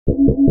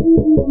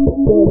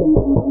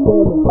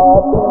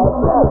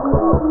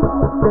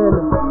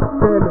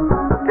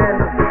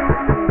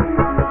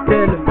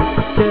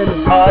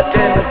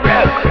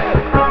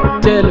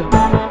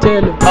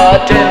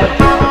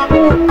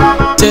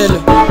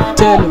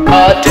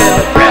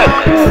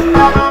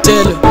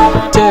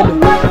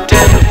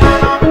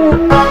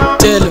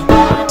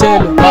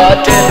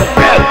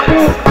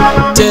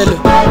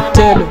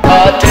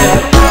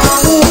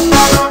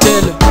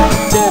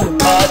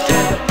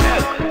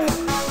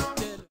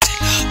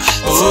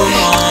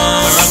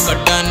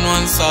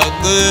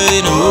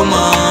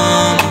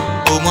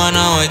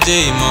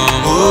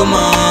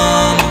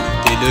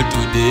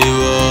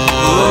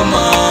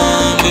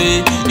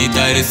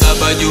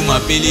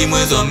Jumapili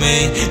mwezi wa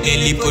Mei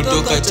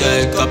nilipotoka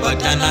chai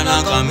kapatana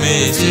na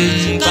kamesi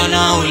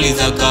kana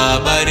uliza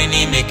habari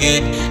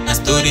nimeketi na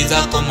story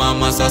zako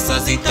mama sasa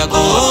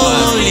zitakuwa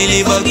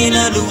nilibaki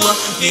na dua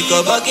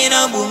nikabaki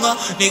na bunga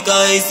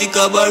nikahisi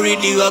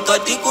kabaridi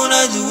wakati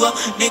kuna jua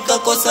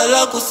nikakosa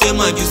la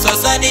kusema juu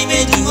sasa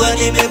nimejua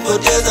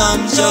nimepoteza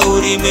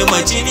mshauri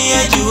mema chini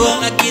ya jua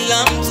na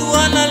kila mtu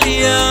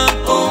analia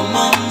oh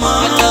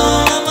mama hata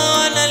mama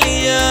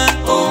wanalia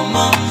oh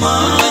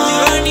mama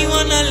majirani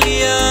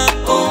wanalia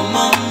oh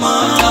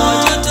mama hata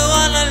watoto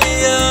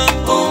wanalia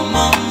oh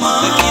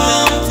mama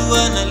kila mtu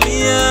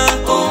analia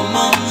oh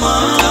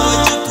mama hata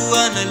wajukuu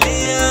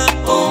wanalia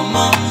oh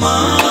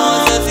mama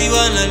wazazi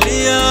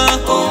wanalia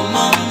oh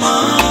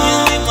mama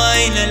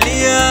nzima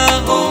inalia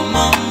oh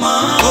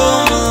mama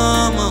oh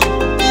mama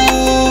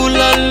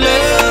ulale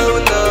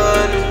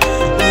ulale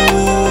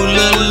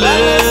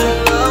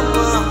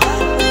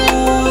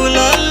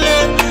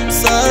ulale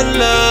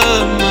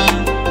salama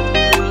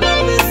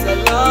ulale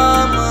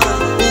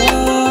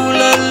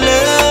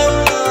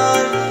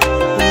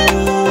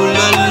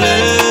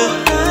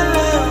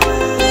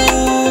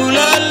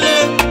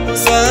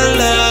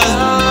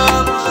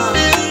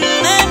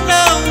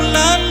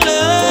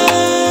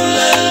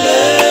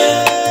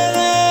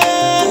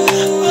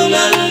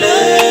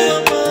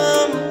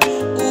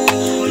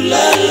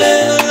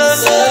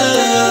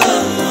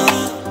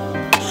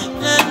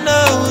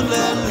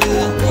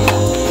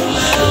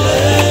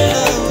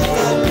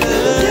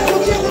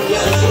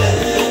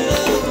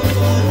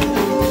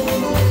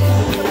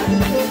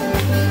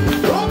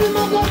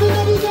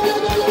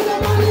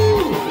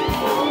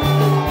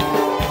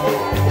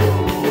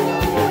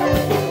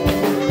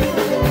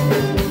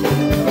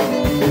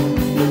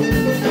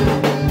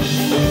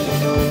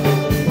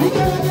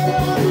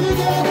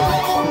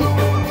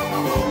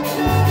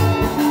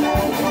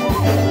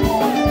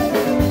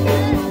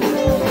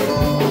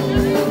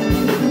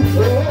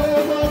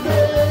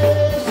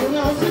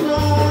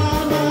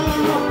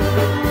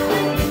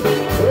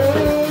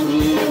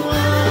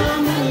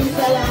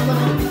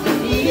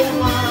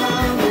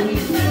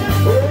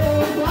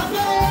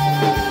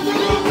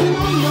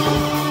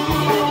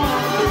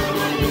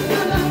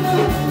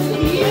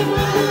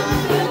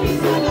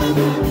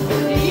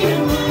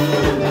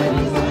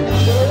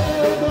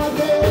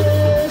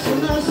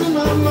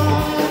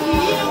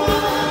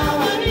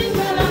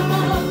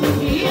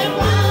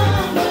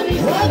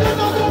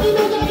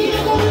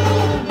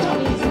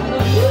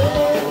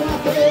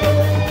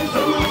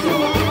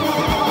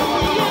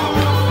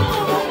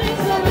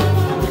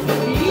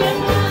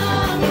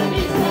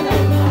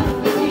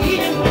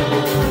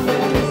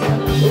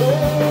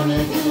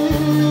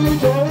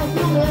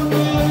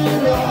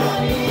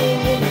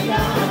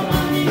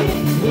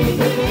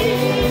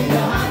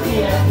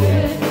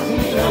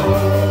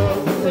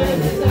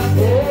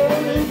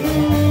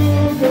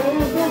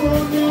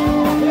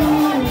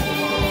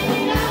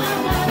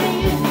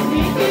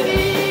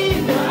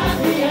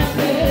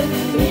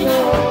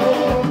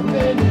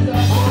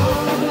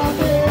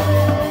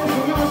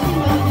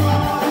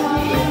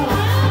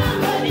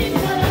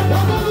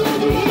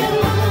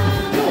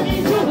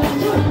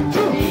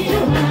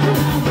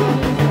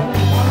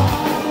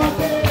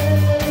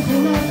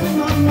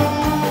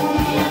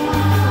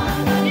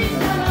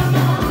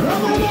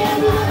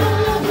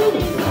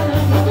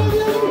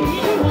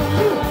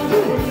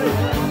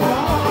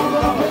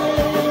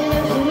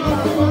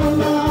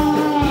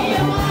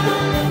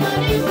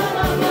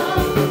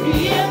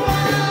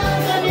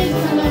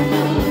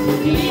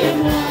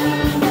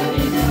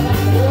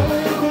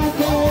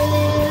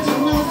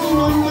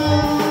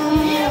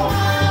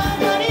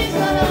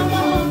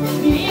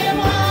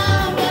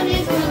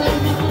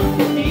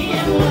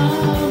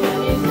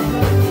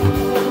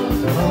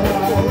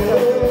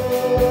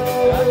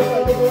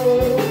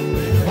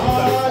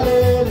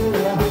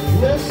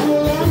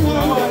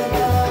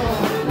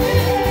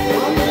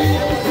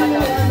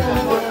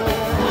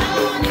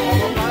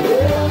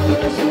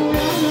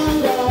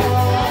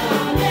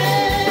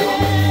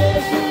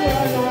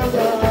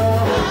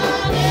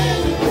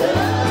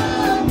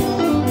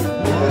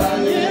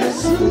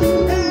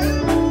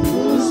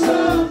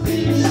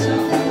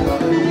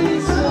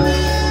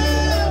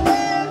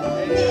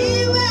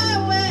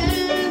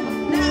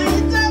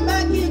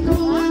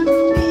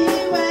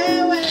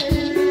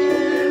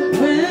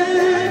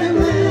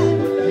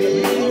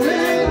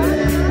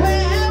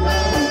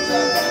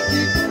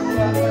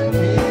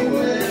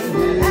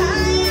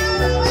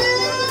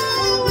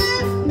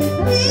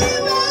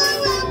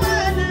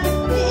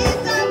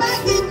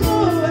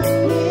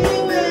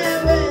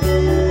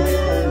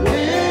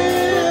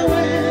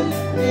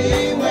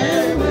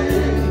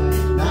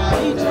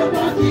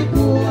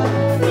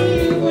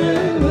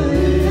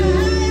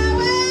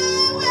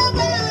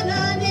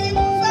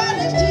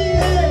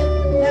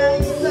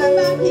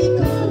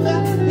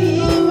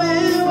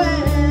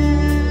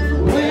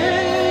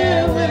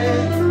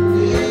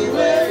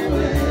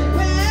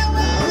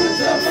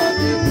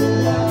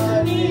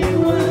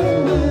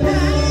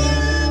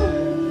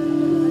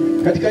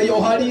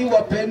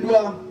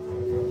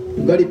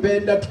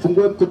Tungalipenda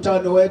tufungue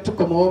mkutano wetu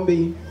kwa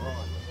maombi.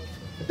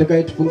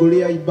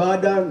 Atakayetufungulia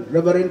ibada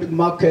Reverend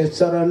Mark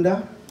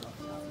Saranda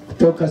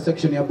kutoka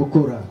section ya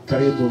Bukura.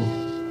 Karibu.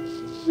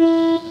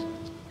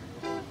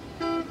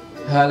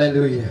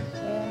 Hallelujah.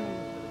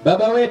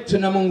 Baba wetu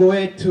na Mungu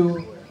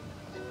wetu,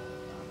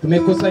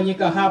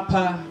 tumekusanyika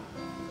hapa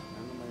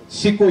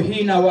siku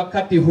hii na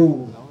wakati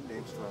huu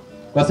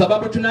kwa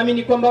sababu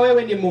tunaamini kwamba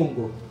wewe ni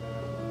Mungu.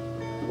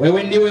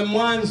 Wewe ndiwe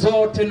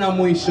mwanzo tena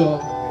mwisho.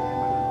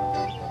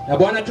 Na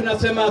Bwana,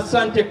 tunasema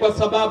asante kwa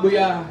sababu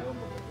ya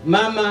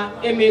Mama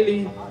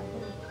Emily.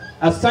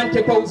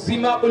 Asante kwa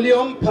uzima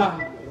uliompa.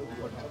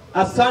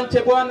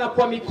 Asante Bwana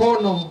kwa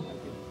mikono.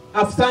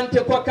 Asante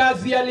kwa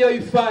kazi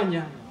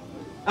aliyoifanya.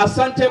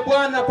 Asante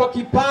Bwana kwa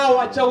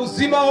kipawa cha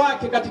uzima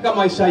wake katika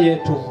maisha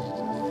yetu.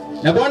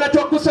 Na Bwana,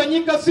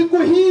 tukusanyika siku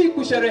hii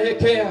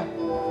kusherehekea.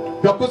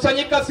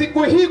 Tukusanyika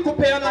siku hii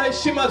kupeana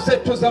heshima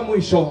zetu za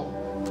mwisho.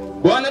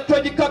 Bwana,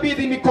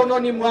 tujikabidhi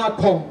mikononi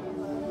mwako.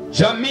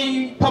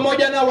 Jamii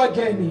pamoja na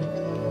wageni,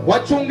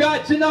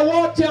 wachungaji na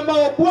wote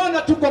ambao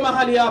Bwana tuko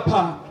mahali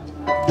hapa,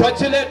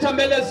 twajileta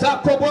mbele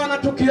zako Bwana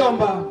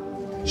tukiomba,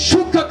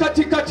 shuka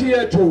katikati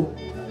yetu.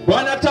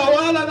 Bwana,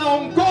 tawala na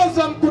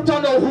ongoza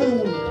mkutano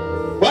huu.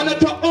 Bwana,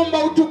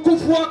 twaomba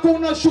utukufu wako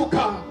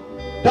unashuka.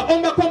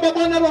 Taomba kwamba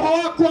Bwana roho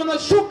wako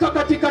anashuka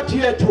katikati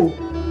yetu.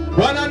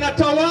 Bwana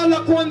anatawala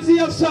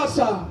kuanzia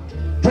sasa.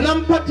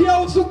 Tunampatia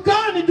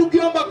usukani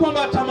tukiomba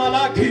kwamba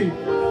tamalaki.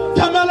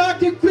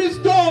 Tamalaki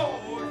Kristo.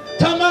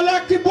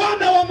 Tamalaki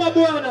Bwana wa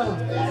mabwana.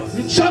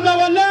 Mchana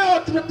wa leo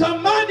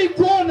tunatamani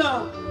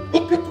kuona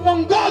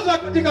ukituongoza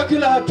katika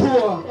kila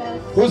hatua.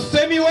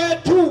 Usemi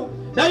wetu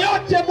na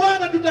yote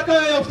Bwana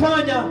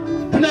tutakayoyafanya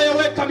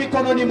tunayoweka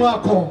mikononi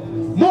mwako.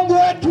 Mungu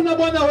wetu na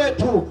Bwana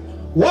wetu,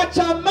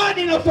 wacha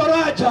amani na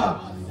faraja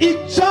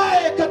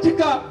ijae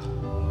katika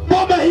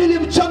boma hili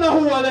mchana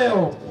huu wa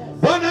leo.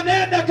 Bwana,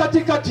 nenda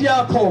katikati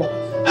yako.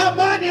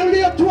 Amani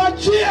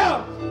uliyotuachia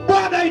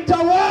Bwana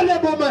itawale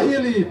boma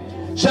hili.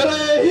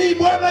 Sherehe hii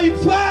Bwana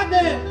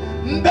ifanye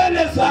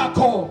mbele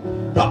zako.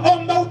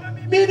 Naomba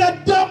unamimina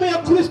damu ya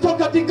Kristo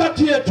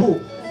katikati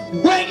yetu.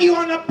 Wengi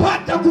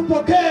wanapata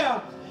kupokea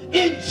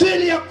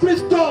injili ya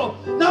Kristo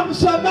na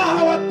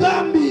msamaha wa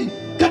dhambi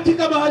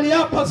katika mahali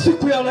hapa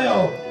siku ya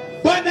leo.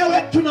 Bwana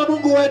wetu na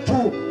Mungu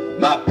wetu,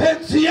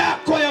 mapenzi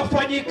yako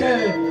yafanyike.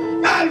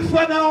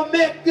 Alfa na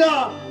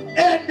Omega,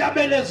 enda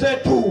mbele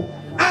zetu.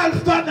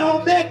 Alfa na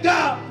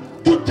Omega,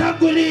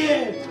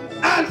 tutangulie.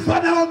 Alfa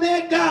na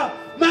Omega,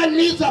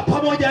 maliza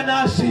pamoja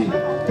nasi.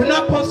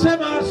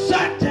 Tunaposema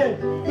asante,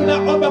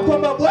 tunaomba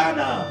kwamba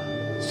Bwana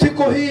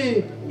siku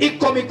hii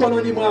iko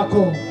mikononi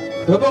mwako.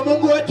 Baba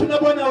Mungu wetu na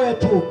Bwana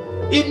wetu,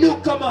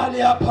 inuka mahali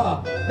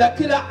hapa na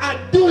kila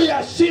adui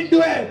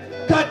ashindwe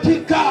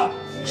katika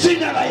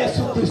jina la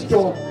Yesu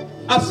Kristo.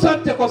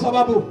 Asante kwa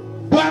sababu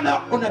Bwana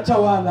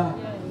unatawala.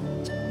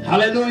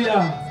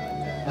 Haleluya.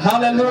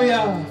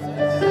 Haleluya.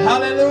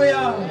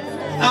 Haleluya.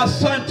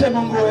 Asante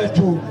Mungu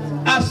wetu.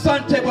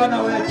 Asante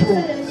Bwana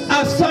wetu.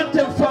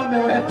 Asante mfalme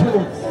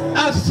wetu.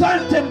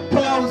 Asante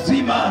mtoa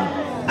uzima.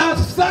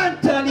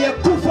 Asante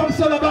aliyekufa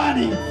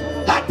msalabani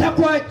hata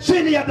kwa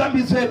ajili ya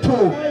dhambi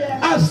zetu.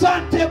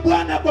 Asante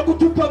Bwana kwa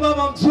kutupa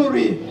mama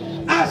mzuri.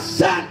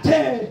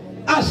 Asante.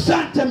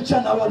 Asante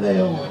mchana wa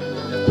leo.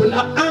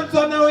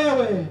 Tunaanza na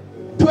wewe,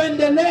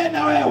 tuendelee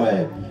na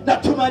wewe, na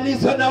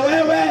tumalize na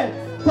wewe,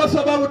 kwa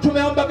sababu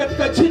tumeomba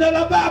katika jina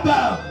la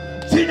Baba,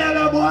 jina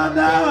la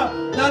Mwana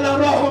na la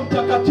Roho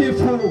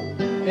Mtakatifu.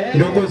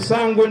 Ndugu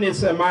zangu,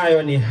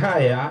 nisemayo ni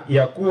haya,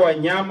 ya kuwa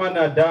nyama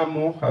na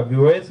damu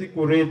haviwezi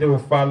kurithi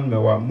ufalme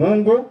wa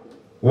Mungu,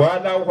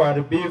 wala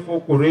uharibifu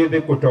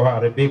kurithi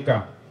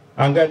kutoharibika.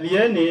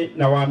 Angalieni,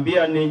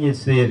 nawaambia ninyi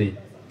siri,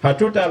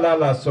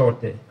 hatutalala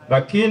sote,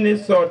 lakini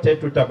sote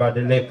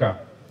tutabadilika,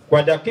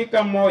 kwa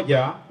dakika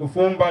moja,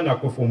 kufumba na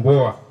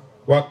kufumbua,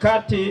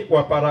 wakati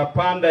wa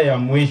parapanda ya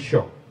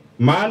mwisho.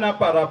 Maana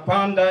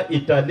parapanda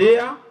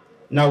italia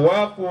na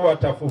wafu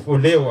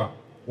watafufuliwa,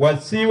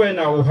 wasiwe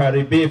na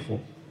uharibifu,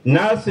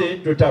 nasi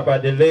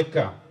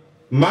tutabadilika.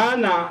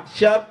 Maana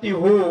sharti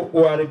huu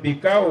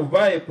uharibika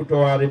uvae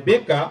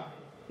kutoharibika,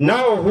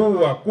 nao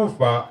huu wa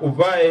kufa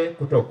uvae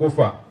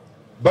kutokufa.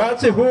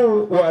 Basi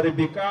huu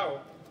uharibikao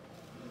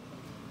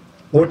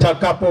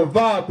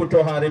utakapovaa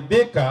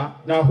kutoharibika,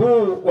 na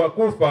huu wa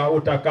kufa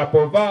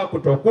utakapovaa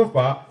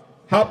kutokufa,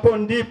 hapo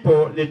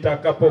ndipo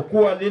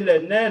litakapokuwa lile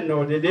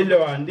neno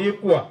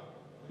lililoandikwa,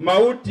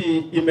 mauti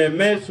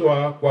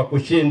imemeswa kwa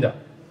kushinda.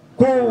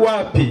 Kuu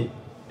wapi,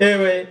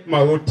 ewe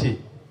mauti,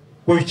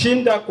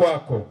 kushinda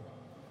kwako?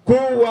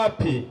 Kuu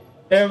wapi,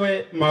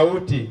 ewe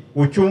mauti,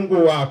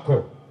 uchungu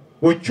wako?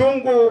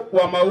 Uchungu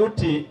wa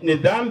mauti ni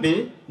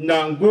dhambi,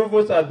 na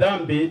nguvu za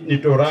dhambi ni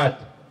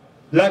torati.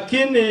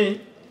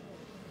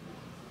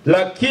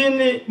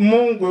 Lakini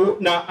Mungu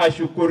na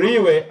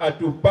ashukuriwe,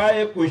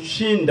 atupaye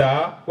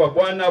kushinda kwa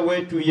Bwana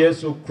wetu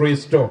Yesu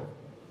Kristo.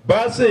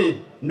 Basi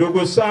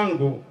ndugu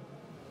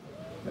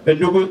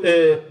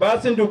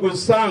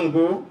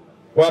zangu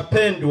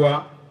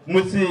wapendwa,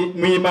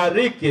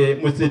 msiimarike,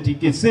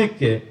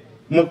 msitikisike,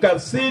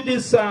 mkazidi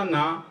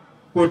sana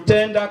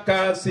kutenda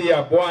kazi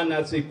ya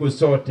Bwana siku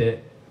zote,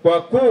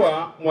 kwa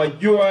kuwa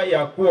mwajua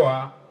ya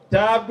kuwa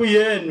taabu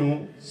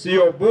yenu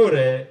sio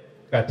bure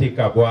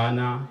katika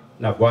Bwana.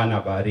 Na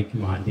Bwana bariki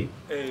maandiko.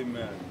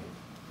 Amen.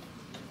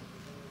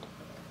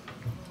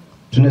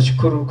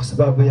 Tunashukuru kwa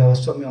sababu ya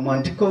wasomi wa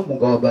maandiko.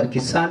 Mungu awabariki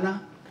sana.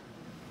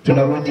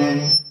 Tunarudi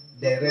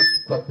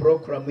direct kwa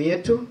program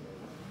yetu.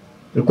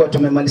 Tulikuwa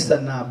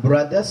tumemaliza na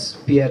brothers,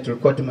 pia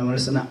tulikuwa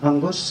tumemaliza na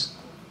Angus.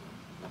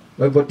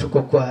 Kwa hivyo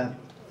tuko kwa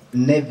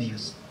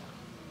nephews.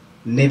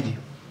 Nephew.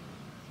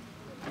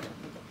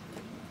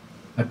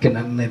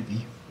 Akina nephew.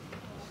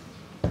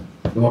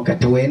 Ni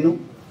wakati wenu.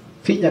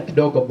 Finya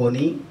kidogo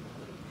Boni,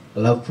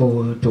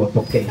 alafu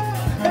tuwapokee.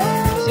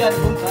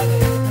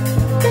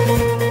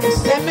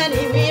 Niseme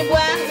nini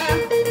Bwana,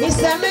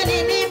 niseme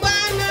nini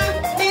Bwana,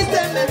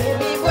 niseme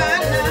nini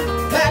Bwana,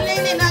 bali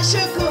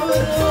ninashukuru.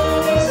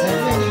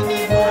 Niseme nini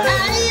Bwana,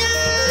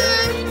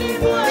 nini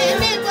Bwana, bali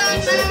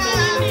ninashukuru.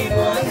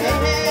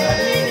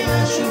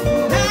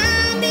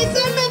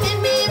 Niseme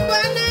nini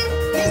Bwana,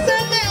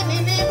 niseme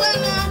nini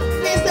Bwana,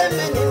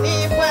 niseme nini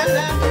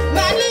Bwana,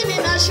 bali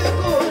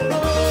ninashukuru.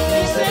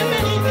 Niseme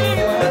nini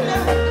Bwana,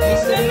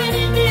 niseme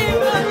nini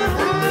Bwana,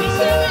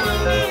 niseme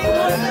nini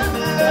Bwana,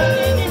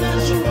 bali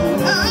ninashukuru.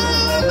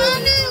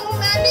 Amani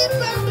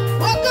umenipa,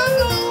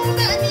 wokovu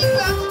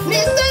umenipa,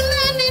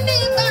 niseme nini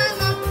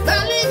Bwana,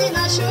 bali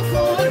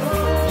ninashukuru.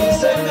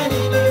 Niseme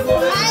nini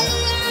Bwana,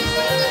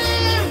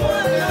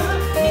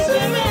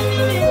 niseme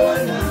nini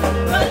Bwana,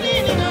 bali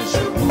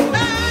ninashukuru.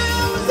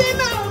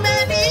 Uzima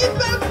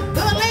umenipa,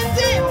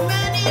 ulinzi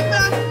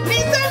umenipa,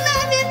 niseme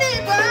nini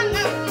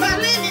Bwana,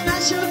 bali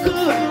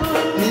ninashukuru.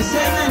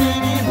 Niseme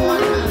nini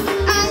Bwana,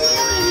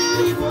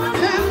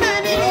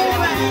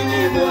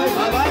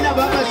 Abana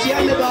baba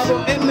siane babo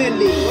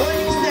Emily.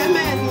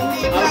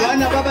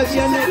 Abana baba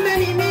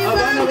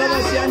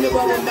siane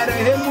babo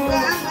marehemu.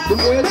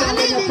 Tumeweza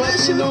kwenye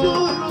nafasi no.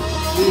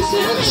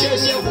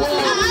 Niseme kwa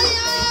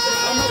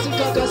ama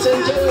sikaka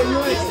senjewe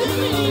nywe.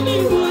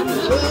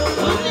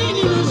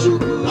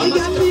 Ama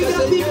sikaka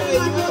senjewe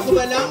nywe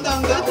kubalanga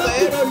ngaka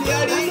ero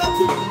liari.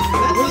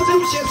 Nisi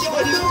mshesi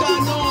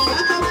walikano.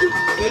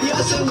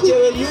 Eliasa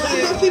senjewe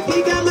nywe.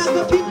 Piga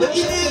makofi kwa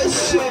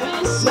Yesu.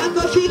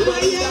 Makofi kwa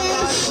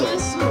Yesu.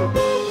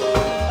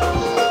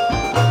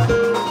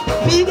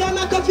 Piga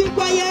makofi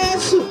kwa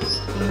Yesu.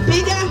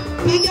 Piga.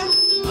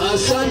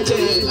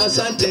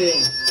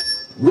 Asante.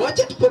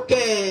 Wacha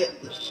tupokee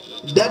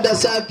dada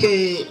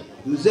zake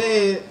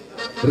mzee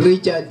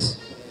Richard.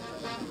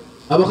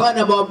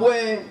 Abakana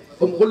babwe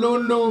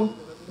omkulundu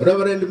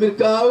Reverend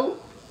Mirkau.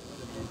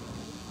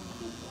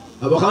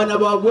 Abakana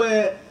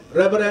babwe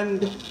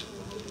Reverend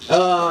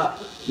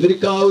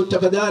Mirkau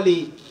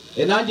tafadhali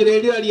enanjire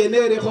elira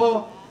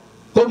lienereho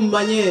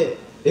kommanye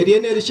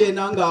elienere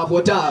shenanga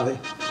afotawe.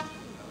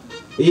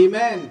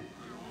 Amen.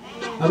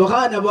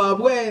 Abakana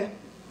babwe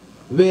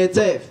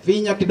betse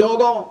finya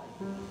kidogo.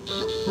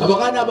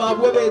 Abakana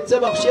babwe betse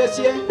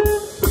bakushesie.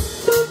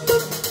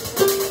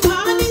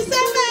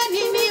 Niseme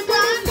nini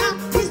Bwana,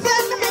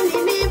 niseme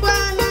nini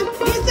Bwana,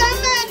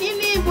 niseme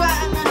nini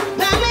Bwana,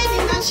 bali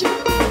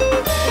ninashukuru.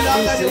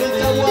 Ulanga ni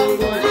mtamu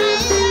wangu.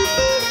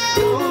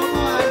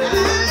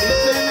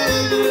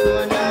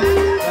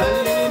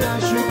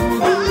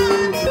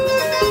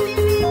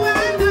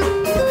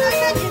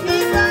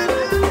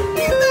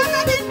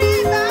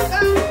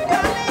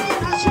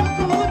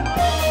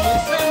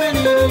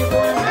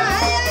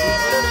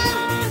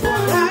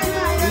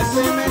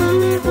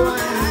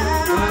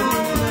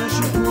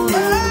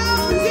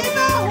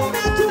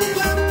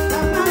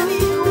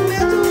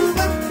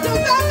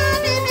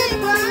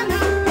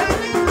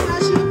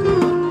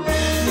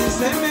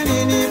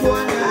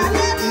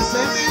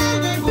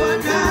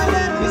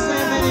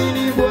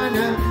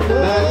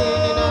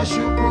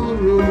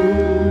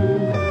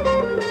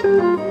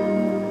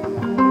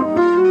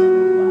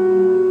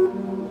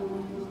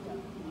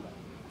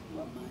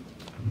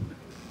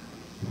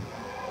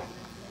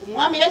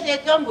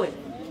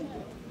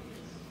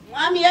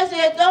 Mwami Yesu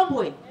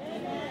etombwe.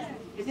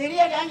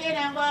 Isiria yange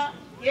namba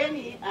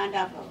yeni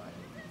andako.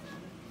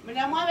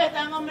 Mna mwabe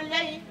tango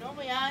mlei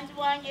no yanji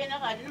wange na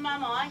kadi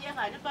mama wange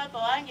kadi papa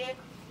wange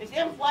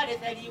esemfwale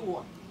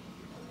saliwa.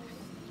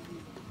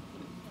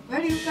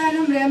 Bali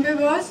ukana mlembe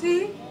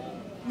bosi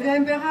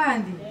mlembe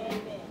handi.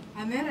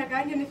 Amera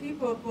kanje ni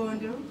fipo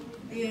pondo.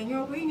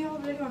 Yenyo kwini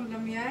obele wa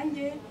mlamu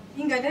yanje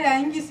ingada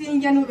yanji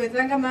sinja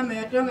nubezanga mama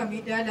yatonga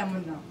midala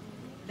muno.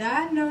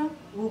 Dano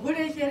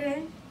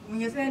ugureshere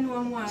munyeseni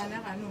wa mwana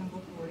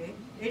kanumbukure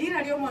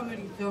elira lyo mwami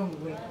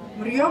litongwe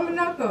muriyo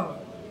munoko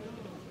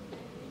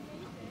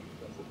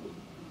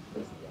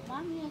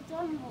Mami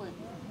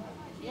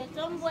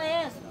yetombwe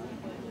Yesu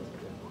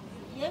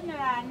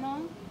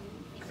yemerano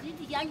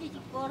isiti yange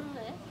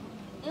chikorre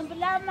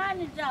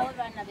emblamani zawe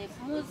bana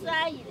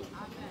befusaire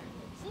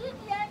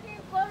siti yange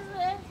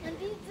korre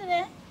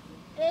nditire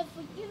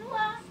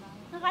efukirwa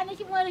ngane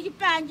chimwere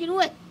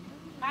chipanjirwe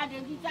hadi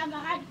nditanga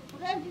hadi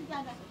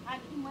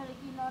hadi kimwele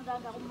kinonda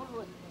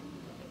kumurwe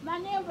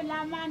manembo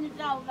la mani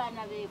zao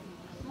bana befu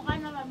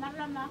mukana wa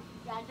marama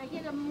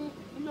yatakira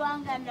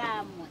mluanga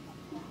ndamu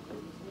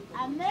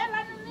amela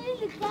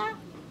nilika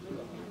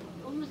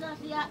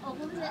umusasia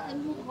okule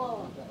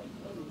emuko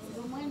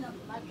lumwena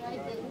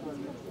mataite.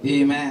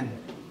 Amen.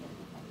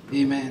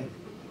 Amen.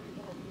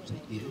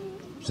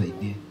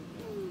 Msaidie.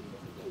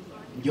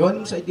 John,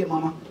 msaidie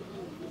mama.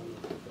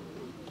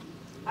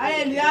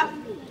 Haleluya.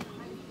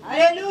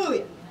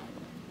 Haleluya.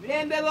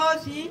 Mlembe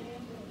bosi.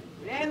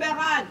 Mlembe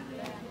kan.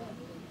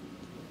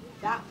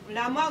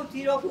 La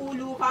mautiro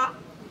kuluka.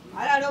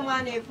 Ala lo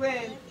mane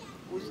fwe.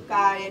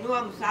 Uskale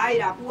nuwa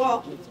musaira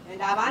kuo.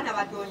 Enda abana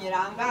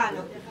batonyera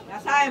ngano.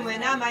 Nasaye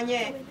mwena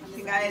manye.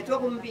 Singale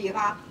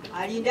tokumbika.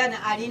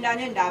 Alinda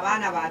nenda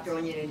abana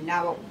batonyere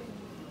nabo.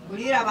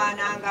 Kulira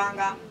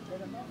bananganga.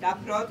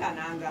 Taprota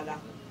nangala.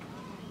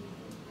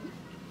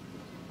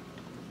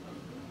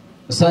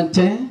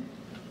 Asante.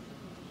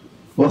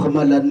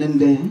 Wakamala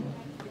nende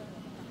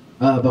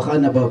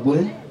bakana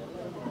babwe.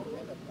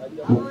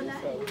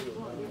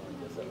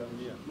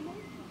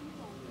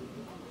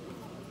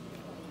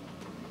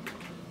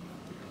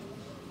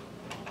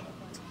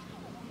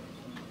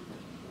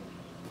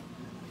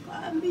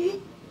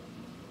 Kambi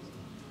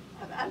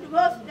abantu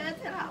bose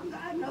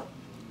neserangano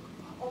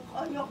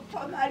okonyo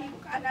kutomali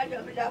ukana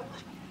lyomulamu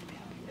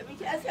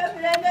ebikyasa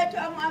mirembe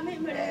twamwami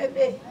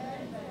mirembe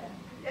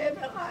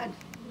ebe kandi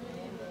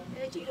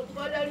ekiri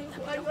kukola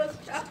likwaliwo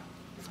sita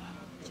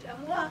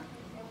kiramwa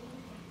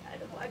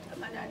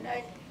alikwatamana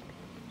naye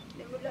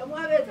nemulamu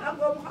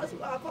abezanga omukhasi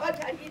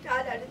wakota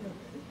litala lino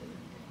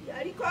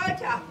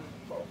yalikota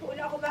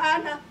okula ku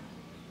baana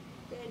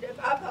nende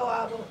papa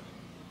wabo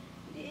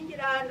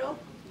ndinjira ano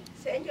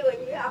senje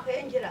wenyu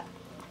yakhenjira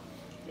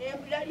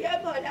nembula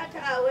lyebola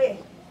tawe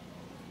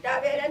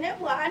ndabere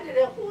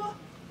nemwandire kuwo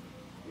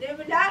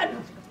nebulano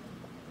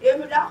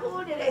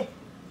emulakhulire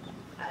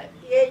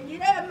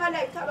yenjire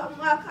malaika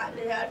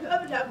bamwakane yaliwo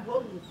obulamu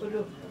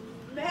bwomukulu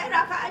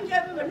mera kanje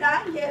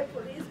mulanje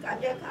polisi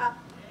kanje ka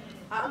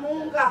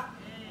amunga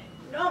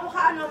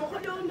nomukhana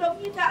omukhulu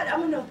obwitala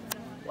muno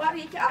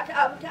warichata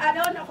abutala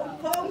ona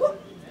khumukongo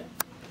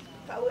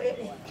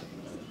kawere.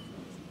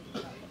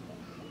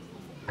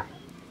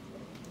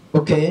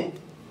 Okay.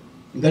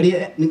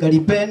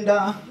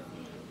 Ningalipenda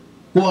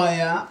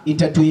kwaya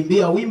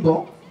itatuimbia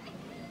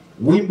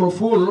wimbo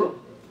full.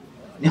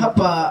 Ni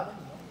hapa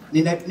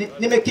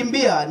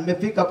nimekimbia,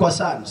 nimefika kwa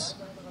sons.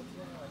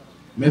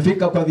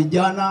 Nimefika kwa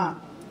vijana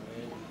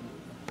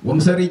wa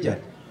Msarija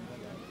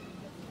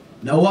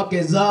na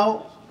wake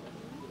zao,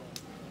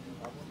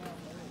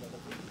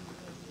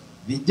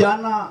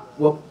 vijana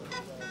wa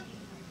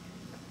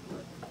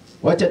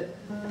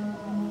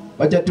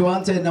wacha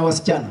tuanze na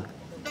wasichana.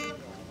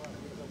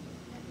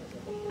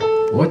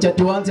 Wacha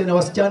tuanze na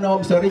wasichana wa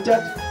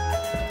Msarija.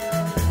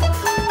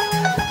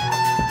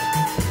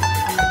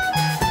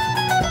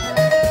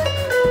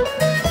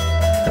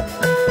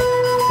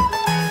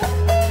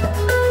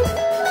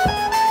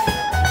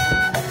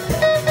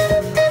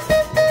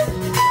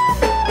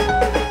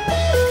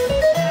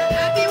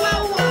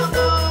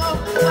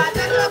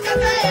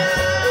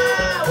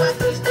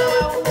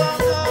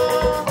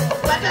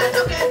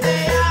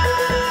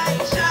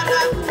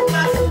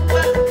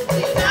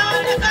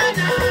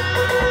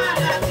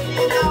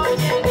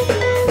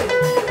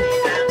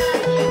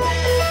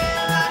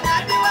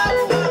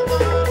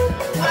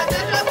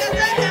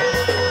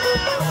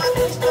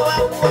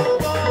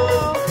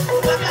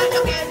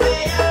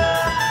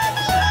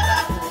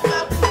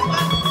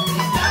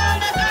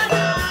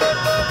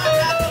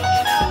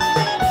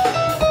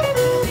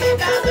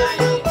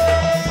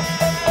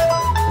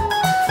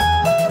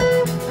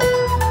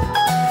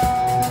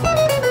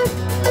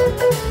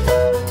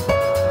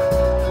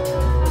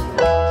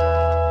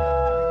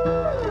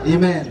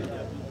 Amen.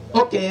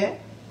 Okay.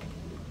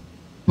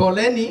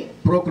 Poleni,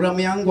 programu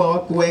yangu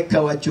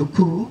hawakuweka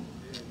wajukuu,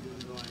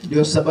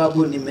 ndio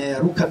sababu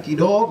nimeruka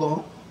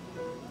kidogo.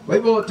 Kwa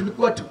hivyo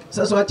tulikuwa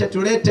sasa wacha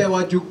tulete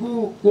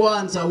wajukuu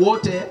kwanza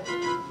wote,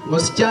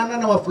 wasichana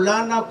na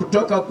wavulana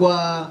kutoka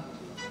kwa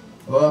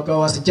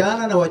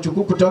wasichana na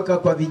wajukuu kutoka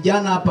kwa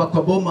vijana hapa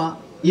kwa boma,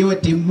 iwe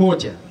timu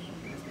moja.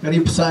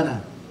 Karibu sana.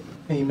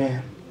 Amen.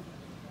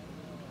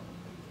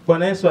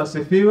 Bwana Yesu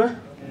asifiwe.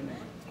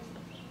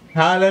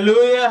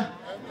 Haleluya.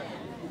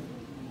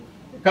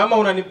 Kama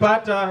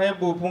unanipata,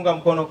 hebu punga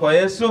mkono kwa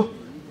Yesu.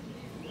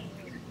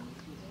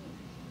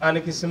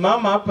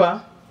 Nikisimama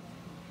hapa,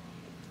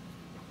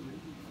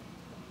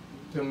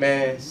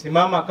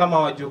 tumesimama kama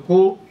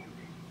wajukuu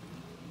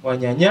wa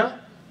nyanya,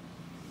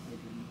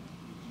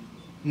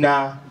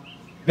 na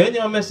venye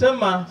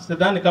wamesema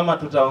sidhani kama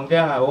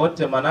tutaongea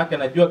wote, manake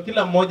najua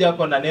kila mmoja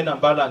ako na neno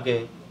ambalo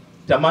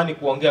angetamani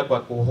kuongea kwa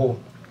huu,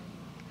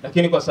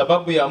 lakini kwa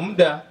sababu ya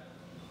muda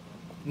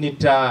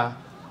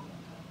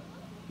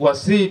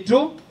nitawasihi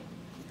tu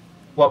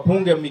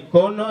wapunge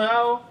mikono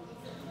yao,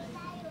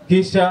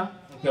 kisha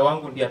mke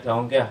wangu ndiye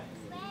ataongea.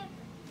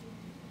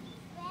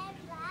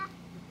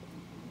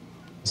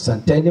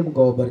 Asanteni,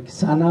 Mungu awabariki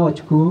sana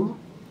wajukuu.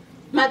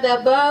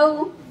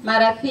 Madhabahu,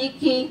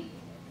 marafiki,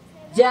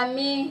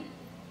 jamii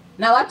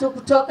na watu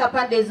kutoka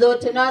pande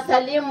zote. Na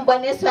wasalimu,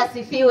 Bwana Yesu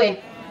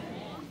asifiwe.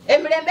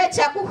 Emrembe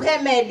cha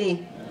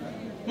kuhemeli.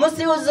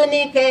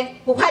 Msihuzunike,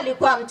 kuhali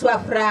kwa mtu wa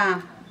furaha.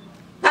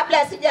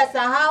 Kabla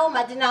sijasahau,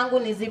 majina yangu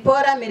ni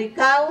Zipora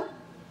Mirikau,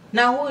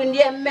 na huyu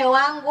ndiye mme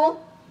wangu,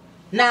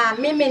 na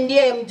mimi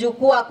ndiye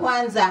mjukuu wa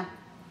kwanza.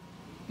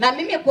 Na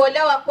mimi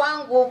kuolewa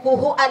kwangu,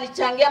 Kuhu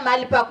alichangia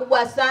mahali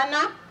pakubwa sana,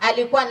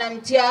 alikuwa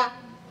ananitia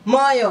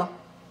moyo.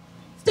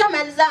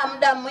 Sitamaliza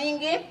muda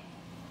mwingi,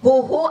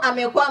 Kuhu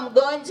amekuwa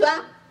mgonjwa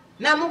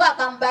na Mungu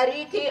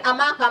akambariki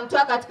ama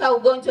akamtoa katika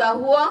ugonjwa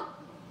huo,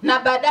 na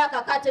baadaye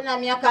akakaa tena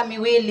miaka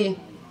 2.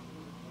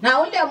 Na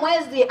ule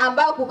mwezi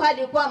ambao Kuhu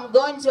alikuwa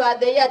mgonjwa,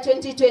 the year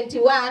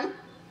 2021,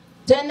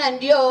 tena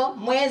ndio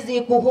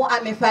mwezi Kuhu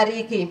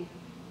amefariki.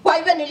 Kwa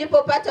hivyo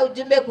nilipopata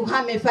ujumbe Kuhu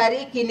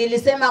amefariki,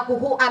 nilisema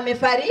Kuhu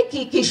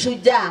amefariki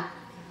kishujaa.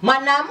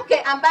 Mwanamke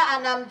ambaye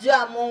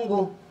anamjua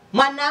Mungu,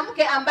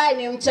 mwanamke ambaye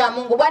ni mcha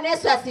Mungu. Bwana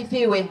Yesu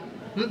asifiwe.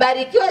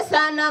 Mbarikiwe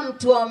sana,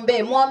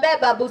 mtuombe, muombe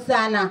babu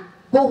sana.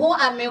 Kuhu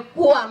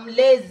amekuwa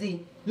mlezi.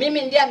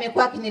 Mimi ndiye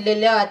amekuwa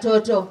akinilelea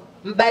watoto.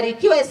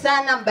 Mbarikiwe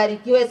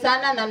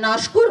sana, na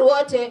nawashukuru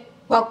wote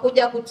kwa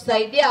kuja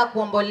kutusaidia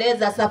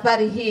kuomboleza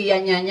safari hii ya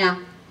nyanya.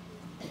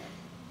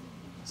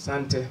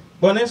 Asante.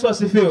 Bwana Yesu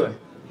asifiwe.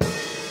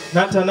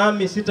 Na hata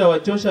nami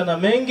sitawachosha na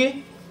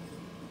mengi,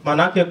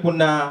 manake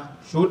kuna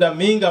shuhuda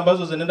mingi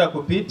ambazo zinaenda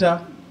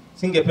kupita.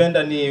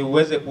 Singependa ni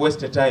uweze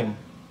waste time.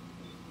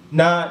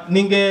 Na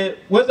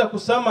ningeweza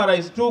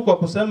kusummarize tu kwa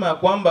kusema ya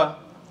kwamba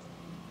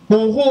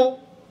Kuhu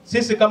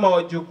sisi kama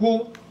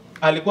wajukuu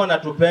alikuwa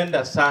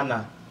anatupenda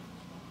sana.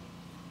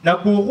 Na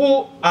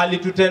Kuhu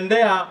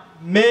alitutendea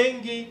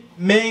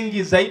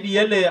mengi zaidi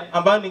yale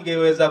ambayo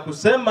ningeweza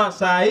kusema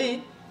saa hii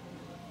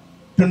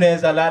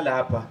tunaweza lala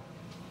hapa.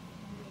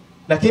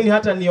 Lakini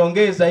hata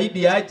niongee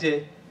zaidi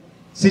aje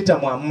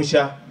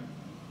sitamwamsha.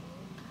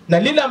 Na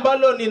lile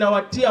ambalo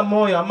ninawatia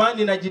moyo ama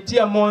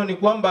ninajitia moyo ni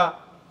kwamba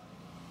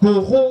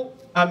Kuhu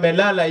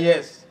amelala,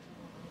 yes.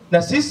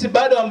 Na sisi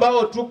bado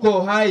ambao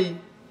tuko hai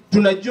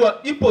tunajua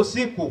ipo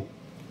siku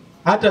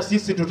hata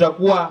sisi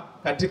tutakuwa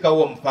katika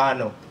huo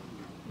mfano.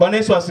 Bwana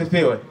Yesu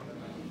asifiwe.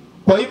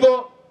 Kwa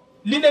hivyo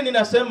lile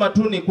ninasema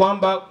tu ni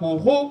kwamba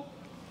Kuhu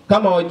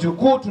kama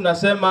wajukuu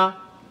tunasema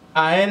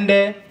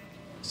aende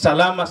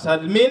salama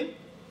salmin,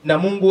 na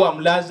Mungu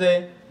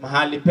amlaze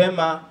mahali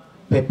pema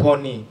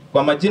peponi.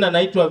 Kwa majina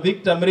naitwa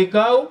Victor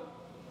Mirikau,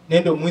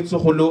 nendo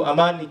Mwitsuhulu,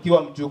 amani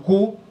ikiwa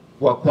mjukuu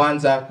wa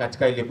kwanza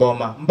katika ile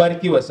boma.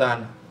 Mbarikiwe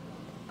sana.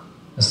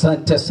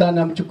 Asante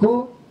sana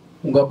mjukuu,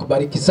 Mungu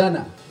akubariki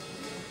sana.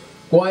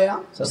 Kwaya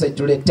sasa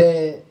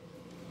ituletee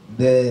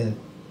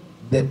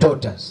the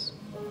daughters.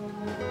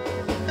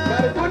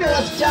 Karibuni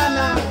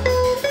wasichana.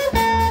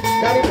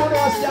 Karibuni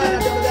wasichana,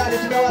 tafadhali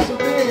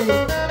tunawasubiri.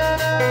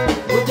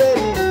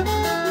 Kujeni.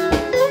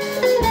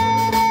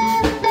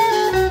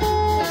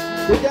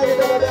 Kujeni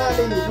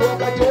tafadhali, ni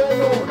wakati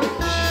wenu.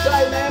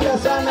 Saa inaenda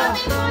sana.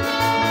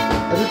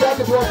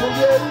 Hatutaki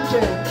tuwafungie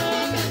nje.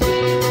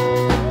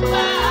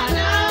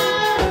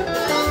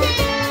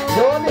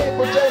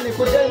 Njooni,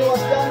 kujeni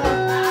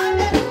wasichana.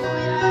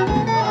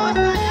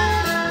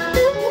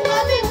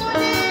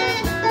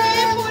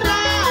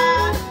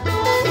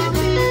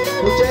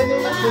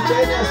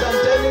 Kujeni,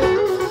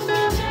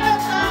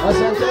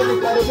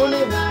 asanteni, karibuni.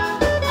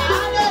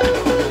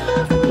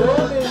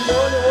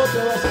 Njooni wote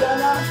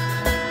wasichana.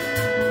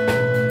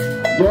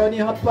 Njooni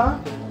hapa,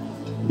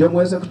 ndio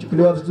muweze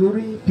kuchukuliwa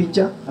vizuri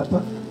picha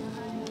hapa.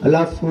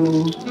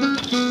 Alafu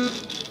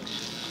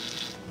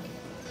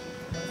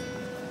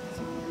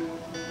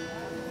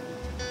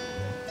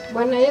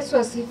Bwana Yesu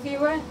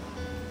asifiwe.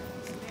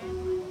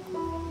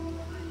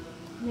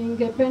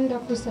 Ningependa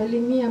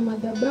kusalimia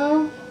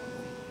madhabahu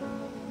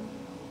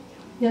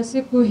ya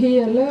siku hii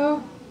ya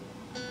leo,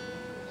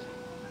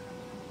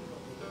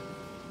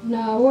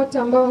 na wote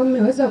ambao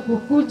wameweza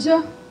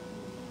kukuja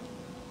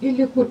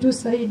ili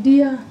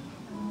kutusaidia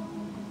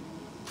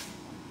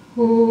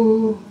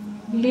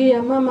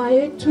kulia mama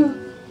yetu.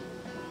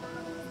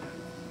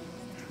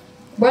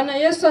 Bwana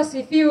Yesu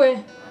asifiwe.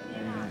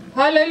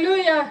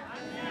 Haleluya.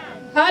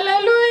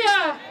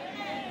 Haleluya.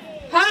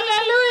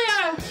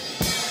 Haleluya.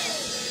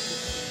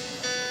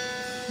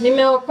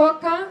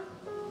 Nimeokoka.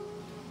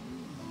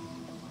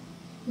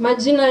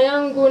 Majina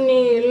yangu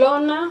ni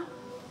Lona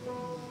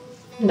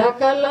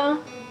Ndakala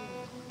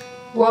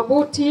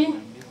Wabuti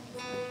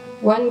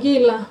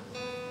Wangila.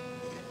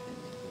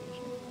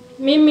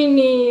 Mimi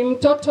ni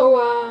mtoto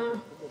wa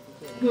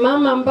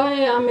mama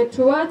ambaye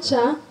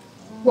ametuacha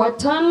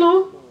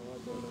watano,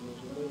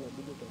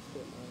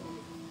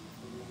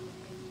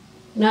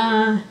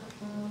 na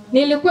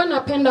nilikuwa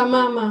napenda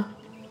mama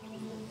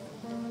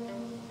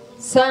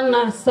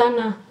sana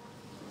sana,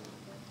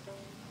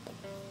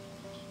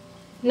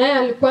 naye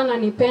alikuwa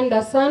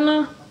ananipenda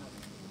sana.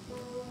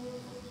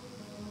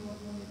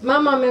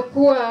 Mama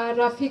amekuwa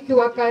rafiki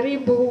wa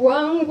karibu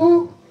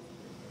wangu,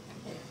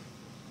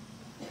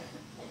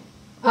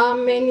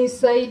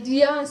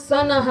 amenisaidia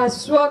sana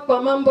haswa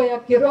kwa mambo ya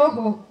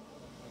kiroho.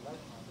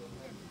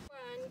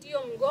 Ndio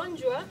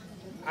mgonjwa,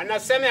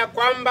 Anasema ya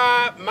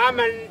kwamba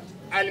mama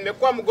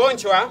alimekuwa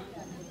mgonjwa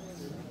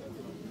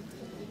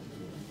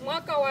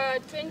mwaka wa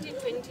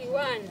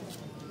 2021.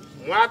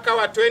 Mwaka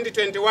wa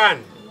 2021.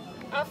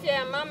 Afya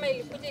ya mama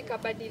ilikuja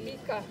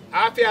ikabadilika.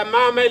 Afya ya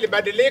mama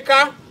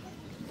ilibadilika.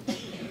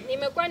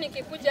 Nimekuwa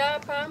nikikuja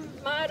hapa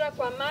mara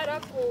kwa mara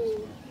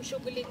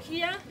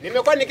kumshughulikia.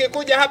 Nimekuwa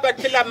nikikuja hapa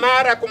kila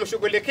mara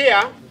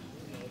kumshughulikia.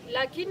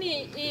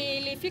 Lakini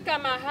ilifika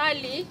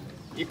mahali.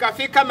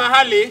 Ikafika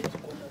mahali.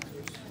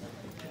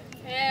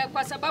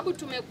 Kwa sababu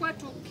tumekuwa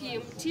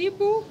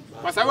tukimtibu.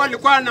 Kwa sababu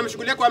alikuwa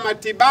anamshughulikia kwa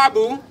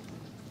matibabu.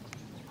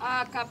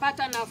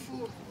 Akapata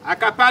nafuu.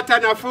 Akapata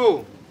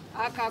nafuu.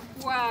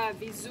 Akakuwa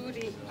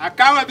vizuri.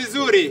 Akawa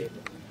vizuri.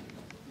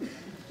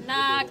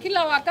 Na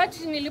kila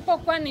wakati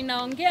nilipokuwa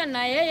ninaongea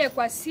na yeye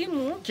kwa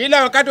simu.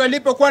 Kila wakati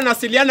walipokuwa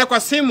nasiliana kwa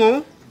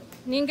simu.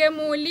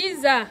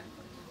 Ningemuuliza.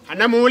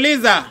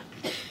 Anamuuliza.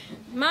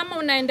 Mama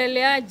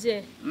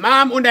unaendeleaje?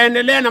 Mama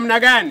unaendelea namna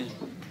gani?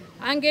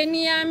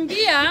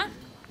 Angeniambia.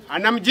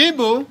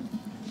 Anamjibu.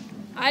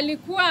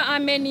 Alikuwa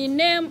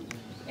ameniname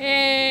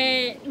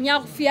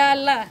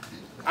Nyakfiala.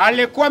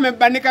 Alikuwa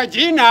amebanika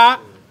jina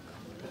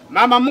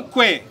mama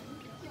mkwe.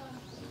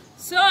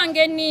 So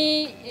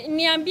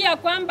niambia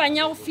kwamba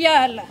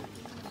Nyakfiala.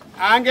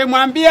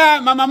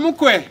 Angemwambia mama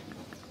mkwe.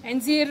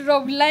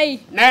 Nziroblai.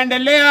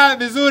 Naendelea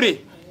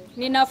vizuri.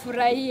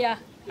 Ninafurahia.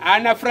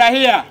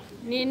 Anafurahia.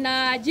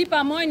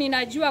 Ninajipa moyo,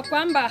 ninajua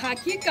kwamba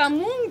hakika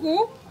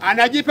Mungu.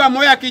 Anajipa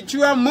moyo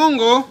akijua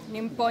Mungu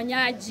ni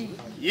mponyaji.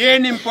 Yeye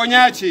ni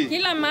mponyaji.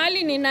 Kila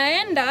mahali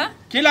ninaenda.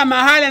 Kila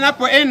mahali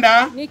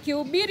anapoenda.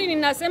 Nikihubiri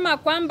ninasema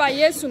kwamba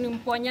Yesu ni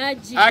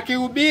mponyaji.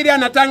 Akihubiri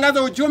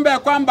anatangaza ujumbe ya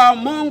kwamba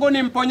Mungu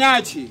ni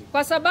mponyaji.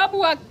 Kwa sababu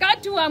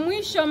wakati wa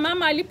mwisho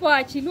mama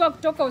alipoachiliwa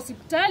kutoka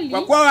hospitali.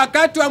 Kwa kuwa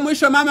wakati wa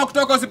mwisho mama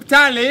kutoka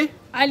hospitali.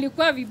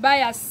 Alikuwa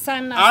vibaya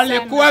sana.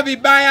 Alikuwa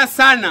vibaya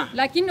sana.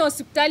 Lakini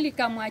hospitali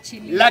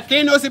ikamwachilia.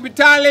 Lakini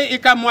hospitali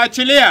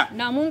ikamwachilia.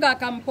 Na Mungu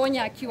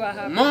akamponya akiwa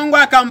hapa. Mungu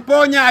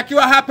akamponya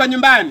akiwa hapa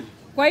nyumbani.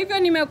 Kwa hivyo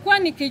nimekuwa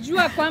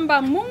nikijua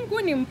kwamba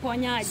Mungu ni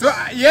mponyaji. So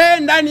yeye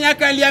ndani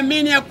yake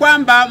aliamini ya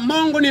kwamba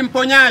Mungu ni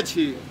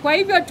mponyaji. Kwa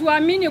hivyo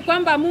tuamini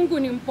kwamba Mungu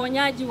ni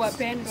mponyaji,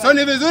 wapendwa. So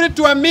ni vizuri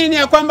tuamini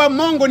ya kwamba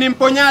Mungu ni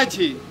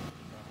mponyaji.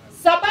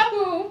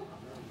 Sababu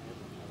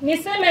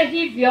niseme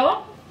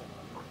hivyo,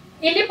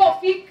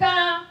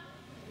 ilipofika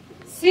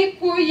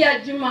siku ya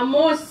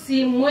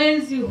Jumamosi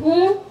mwezi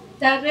huu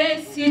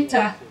tarehe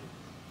 6,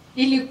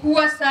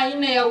 ilikuwa saa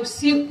 4 ya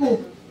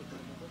usiku.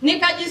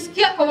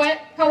 Nikajisikia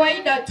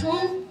kawaida tu,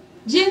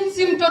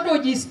 jinsi mtoto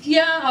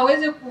hujisikia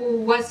aweze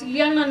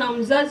kuwasiliana na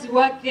mzazi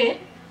wake.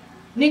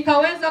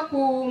 Nikaweza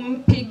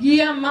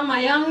kumpigia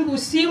mama yangu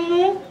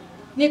simu,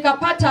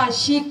 nikapata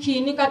ashiki,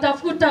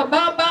 nikatafuta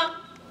baba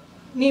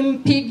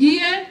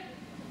nimpigie,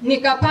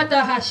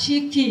 nikapata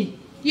hashiki.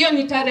 Hiyo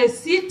ni tarehe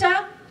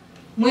 6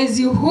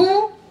 mwezi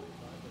huu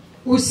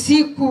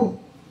usiku.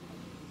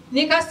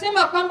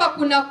 Nikasema kwamba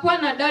kunakuwa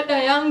na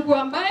dada yangu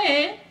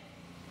ambaye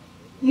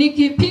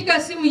nikipiga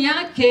simu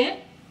yake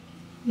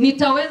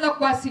nitaweza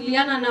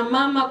kuwasiliana na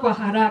mama kwa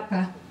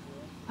haraka.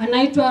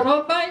 Anaitwa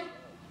Robert,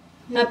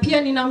 na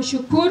pia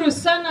ninamshukuru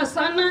sana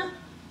sana,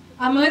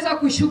 ameweza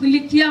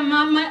kushughulikia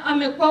mama,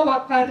 amekuwa wa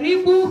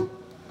karibu.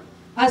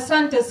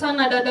 Asante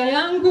sana dada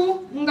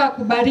yangu, Mungu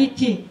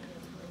akubariki.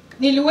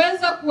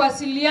 Niliweza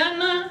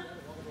kuwasiliana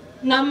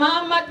na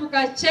mama,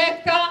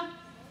 tukacheka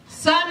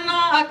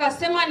sana,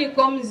 akasema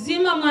niko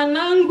mzima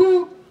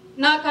mwanangu,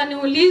 na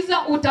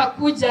akaniuliza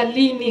utakuja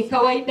lini,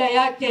 kawaida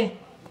yake.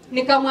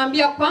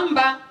 Nikamwambia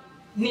kwamba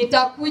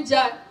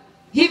nitakuja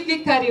hivi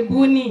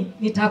karibuni,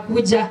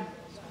 nitakuja.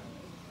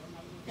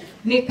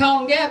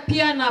 Nikaongea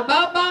pia na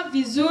baba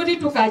vizuri,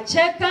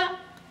 tukacheka,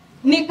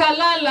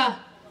 nikalala.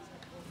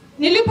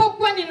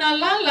 Nilipokuwa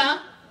ninalala,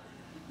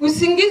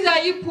 usingizi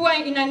haikuwa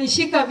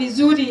inanishika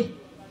vizuri.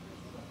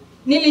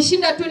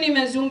 Nilishinda tu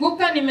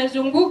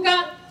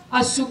nimezunguka,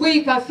 asubuhi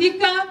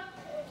ikafika,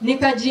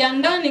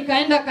 nikajiandaa,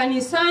 nikaenda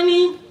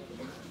kanisani.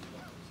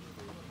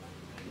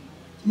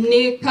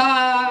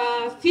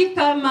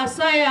 Nikafika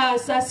masaa ya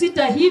saa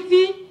 6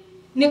 hivi,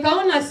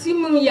 nikaona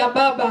simu ya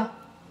baba.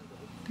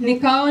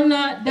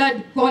 Nikaona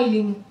dad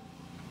calling.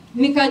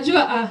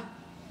 Nikajua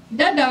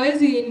dada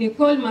hawezi ni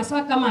call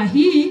masaa kama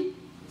hii,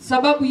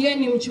 sababu yeye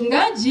ni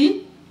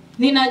mchungaji.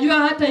 Ninajua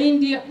hata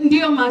hii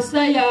ndio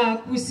masaa ya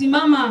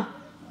kusimama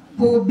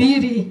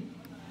kuhubiri.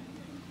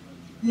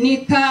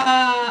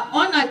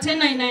 Nikaona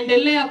tena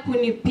inaendelea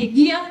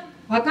kunipigia.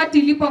 Wakati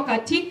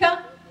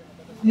ilipokatika,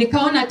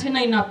 nikaona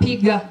tena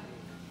inapiga.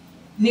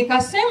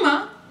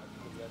 Nikasema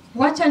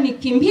wacha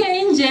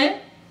nikimbie nje,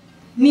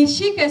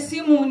 nishike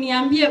simu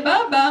niambie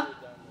baba,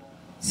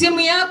 simu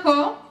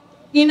yako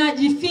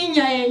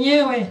inajifinya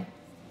yenyewe.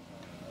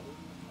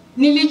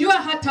 Nilijua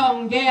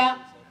hataongea,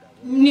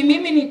 ni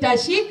mimi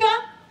nitashika,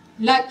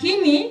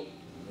 lakini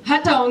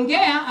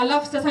hataongea,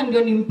 alafu sasa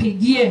ndio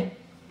nimpigie.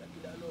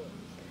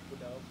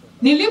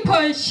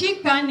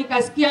 Niliposhika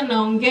nikasikia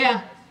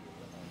naongea.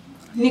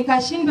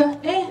 Nikashindwa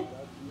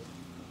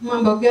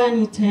mambo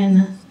gani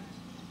tena?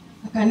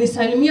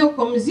 Akanisalimia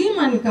uko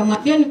mzima,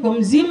 nikamwambia niko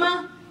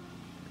mzima.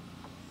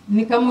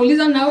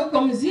 Nikamuuliza na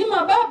uko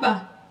mzima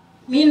baba?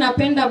 Mimi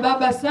napenda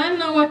baba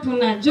sana, huwa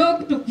tuna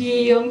joke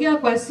tukiongea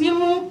kwa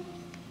simu.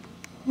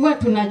 Huwa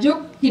tuna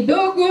joke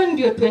kidogo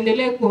ndio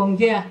tuendelee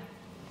kuongea.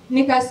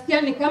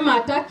 Nikasikia ni kama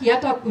hataki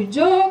hata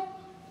kujoke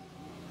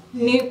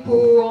ni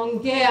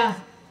kuongea.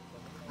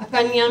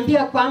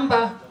 Akaniambia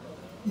kwamba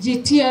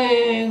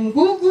jitie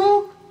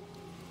nguvu,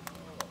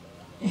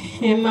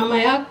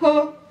 mama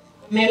yako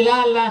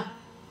melala.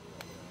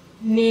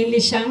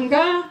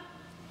 Nilishangaa,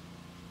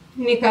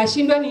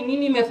 nikashindwa ni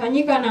nini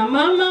imefanyika na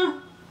mama.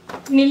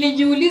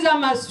 Nilijiuliza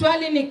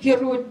maswali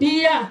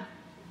nikirudia,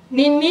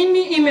 ni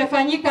nini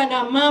imefanyika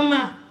na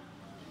mama?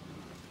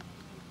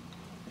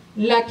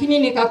 Lakini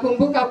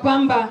nikakumbuka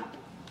kwamba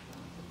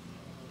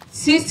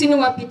sisi ni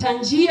wapita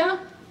njia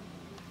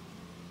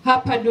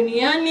hapa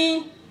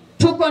duniani,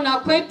 tuko na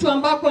kwetu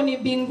ambako ni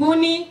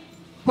mbinguni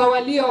kwa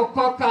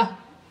waliookoka.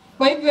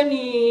 Kwa hivyo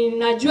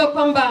ninajua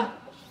kwamba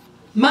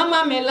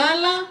mama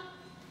amelala,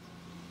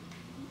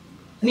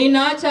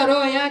 ninaacha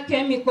roho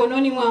yake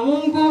mikononi mwa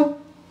Mungu,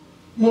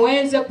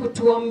 muweze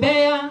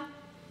kutuombea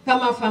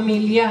kama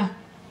familia.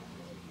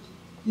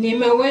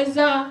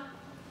 Nimeweza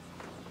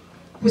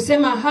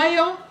kusema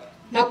hayo,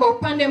 na kwa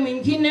upande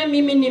mwingine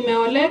mimi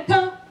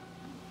nimeoleka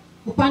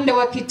upande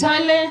wa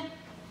Kitale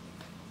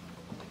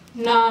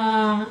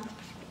na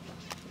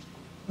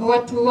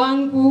watu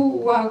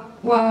wangu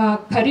wa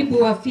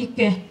karibu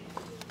wafike.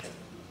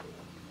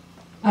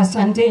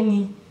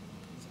 Asanteni.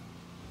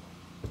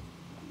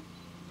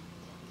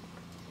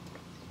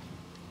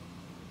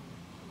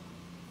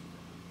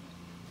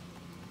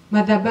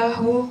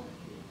 Madhabahu,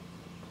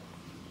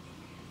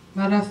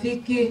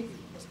 marafiki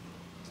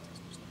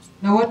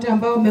na wote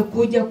ambao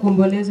wamekuja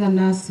kuomboleza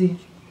nasi,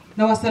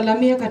 na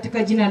wasalamia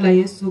katika jina la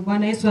Yesu.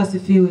 Bwana Yesu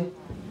asifiwe.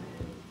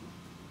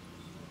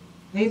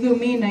 Na hivyo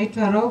mimi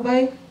naitwa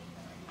Robai,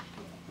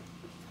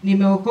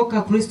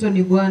 nimeokoka, Kristo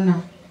ni Bwana.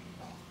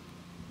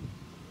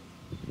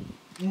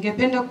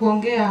 Ningependa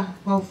kuongea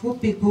kwa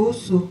ufupi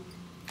kuhusu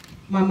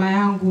mama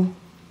yangu.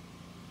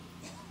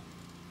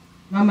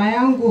 Mama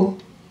yangu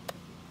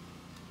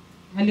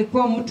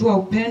alikuwa mtu wa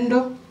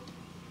upendo.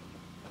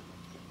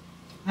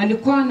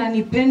 Alikuwa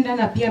ananipenda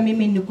na pia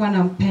mimi nilikuwa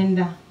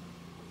nampenda.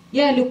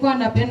 Yeye alikuwa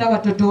anapenda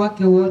watoto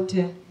wake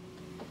wote.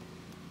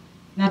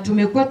 Na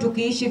tumekuwa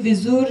tukiishi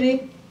vizuri.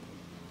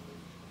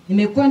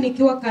 Nimekuwa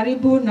nikiwa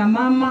karibu na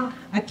mama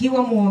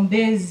akiwa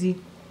muombezi.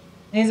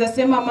 Naweza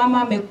sema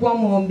mama amekuwa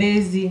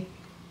muombezi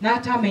na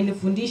hata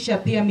amenifundisha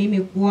pia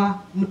mimi kuwa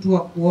mtu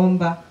wa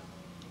kuomba.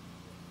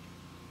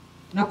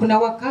 Na kuna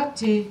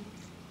wakati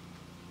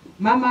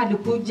mama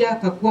alikuja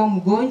akakuwa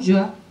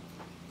mgonjwa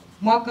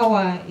mwaka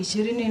wa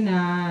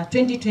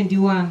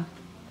 2021.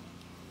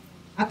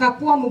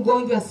 Akakuwa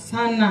mgonjwa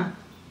sana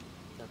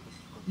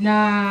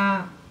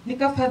na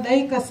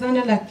nikafadhaika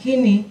sana,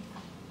 lakini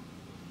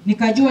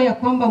nikajua ya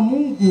kwamba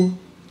Mungu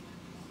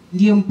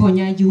ndiye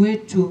mponyaji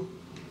wetu.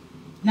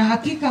 Na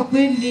hakika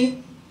kweli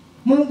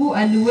Mungu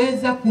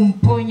aliweza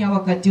kumponya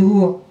wakati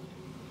huo.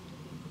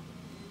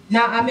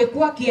 Na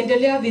amekuwa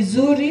akiendelea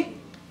vizuri.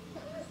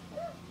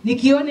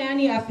 Nikiona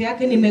yani afya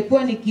yake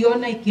nimekuwa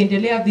nikiona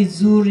ikiendelea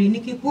vizuri.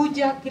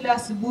 Nikikuja kila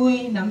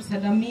asubuhi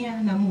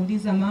namsalamia,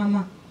 namuuliza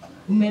mama,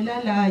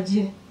 umelala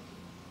aje?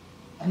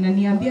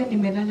 Ananiambia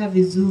nimelala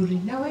vizuri.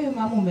 Na wewe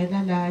mama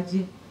umelala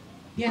aje?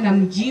 Pia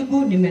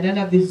namjibu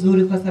nimelala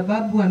vizuri kwa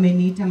sababu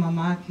ameniita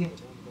mama yake.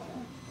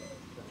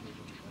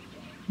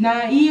 Na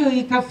hiyo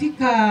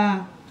ikafika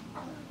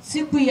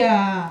siku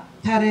ya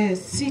tarehe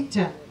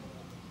 6.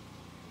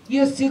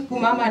 Hiyo siku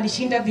mama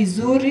alishinda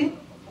vizuri.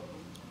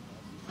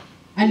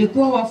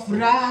 Alikuwa wa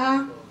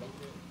furaha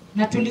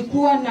na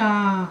tulikuwa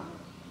na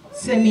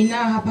semina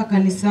hapa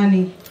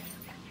kanisani.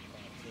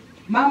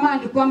 Mama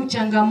alikuwa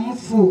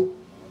mchangamfu.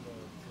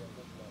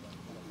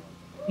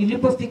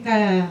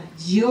 Ilipofika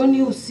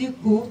jioni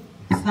usiku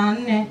saa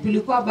 4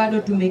 tulikuwa bado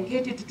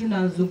tumeketi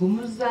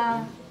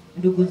tunazungumza,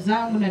 ndugu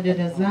zangu na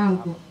dada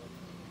zangu.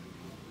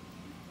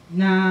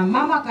 Na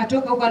mama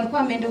akatoka huko,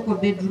 alikuwa ameenda huko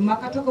bedroom,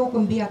 akatoka huko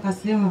mbia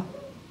akasema,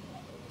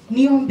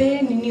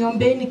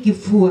 niombeeni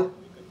kifua.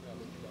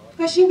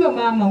 Tukashindwa,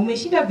 mama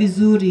umeshinda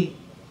vizuri,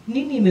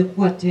 nini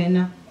imekuwa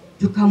tena?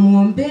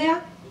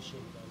 Tukamuombea,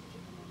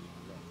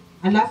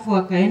 alafu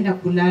akaenda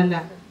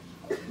kulala.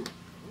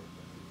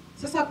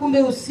 Sasa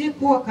kumbe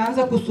usiku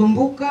akaanza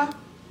kusumbuka,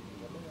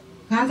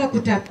 akaanza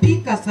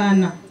kutapika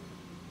sana.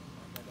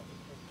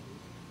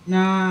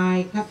 Na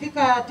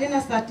ikafika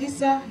tena saa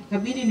 9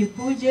 ikabidi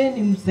nikuje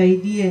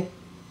nimsaidie.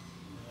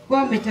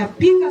 Kwa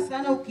ametapika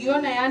sana,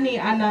 ukiona yani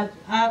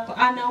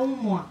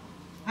anaumwa.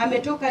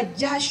 Ametoka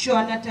jasho,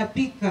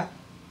 anatapika.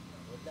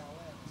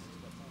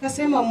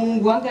 Kasema,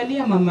 Mungu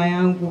angalia mama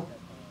yangu.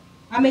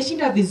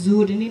 Ameshinda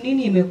vizuri, ni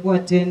nini imekuwa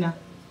tena?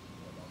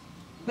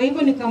 Kwa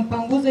hivyo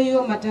nikampanguza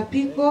hiyo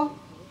matapiko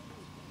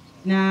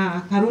na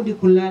akarudi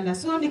kulala.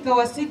 So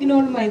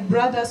nikawasignal my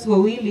brothers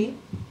wawili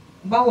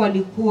ambao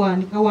walikuwa,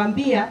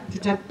 nikawaambia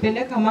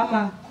tutapeleka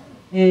mama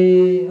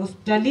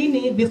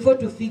hospitalini before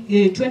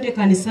tufike twende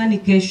kanisani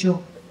kesho.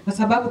 kwa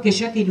sababu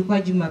kesho yake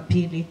ilikuwa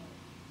Jumapili.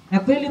 Na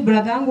kweli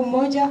brother yangu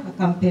mmoja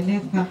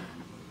akampeleka.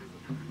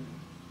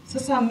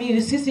 Sasa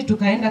sisi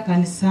tukaenda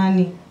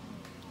kanisani.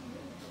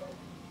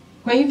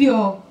 Kwa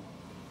hivyo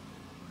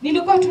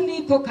nilikuwa tu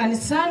niko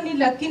kanisani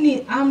lakini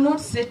I'm not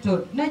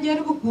settled.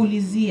 Najaribu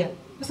kuulizia.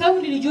 Kwa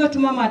sababu nilijua tu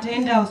mama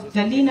ataenda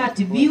hospitalini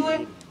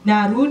atibiwe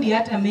na arudi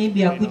hata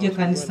maybe akuje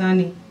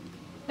kanisani.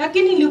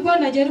 Lakini nilikuwa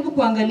najaribu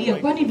kuangalia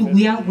kwani ndugu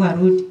yangu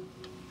arudi.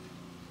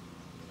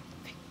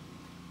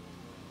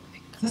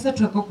 Sasa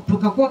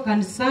tukakuwa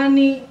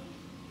kanisani,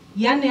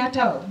 yani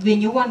hata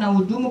venye huwa na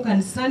hudumu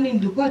kanisani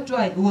nilikuwa tu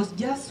I was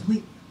just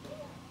weak.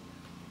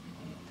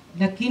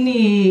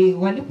 Lakini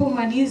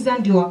walipomaliza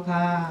ndio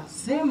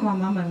wakasema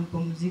mama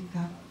amepumzika.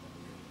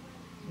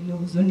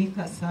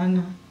 Nilihuzunika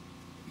sana.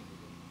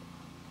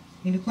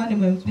 Nilikuwa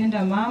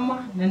nimempenda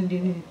mama na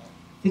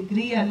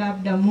nilifikiria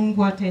labda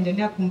Mungu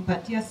ataendelea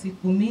kumpatia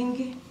siku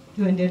mingi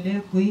tuendelee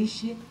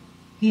kuishi,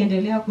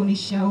 kiendelea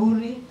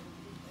kunishauri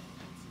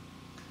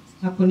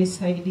na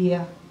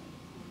kunisaidia.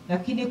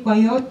 Lakini kwa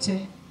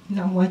yote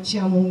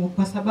tunamwachia Mungu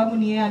kwa sababu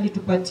ni yeye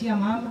alitupatia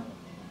mama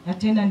na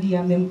tena ndiye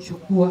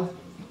amemchukua.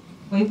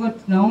 Kwa hivyo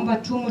tunaomba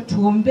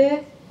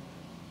tuombe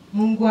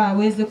Mungu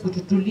aweze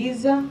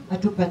kututuliza,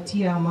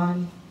 atupatie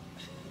amani.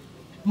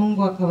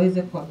 Mungu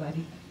akaweze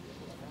kuwabariki.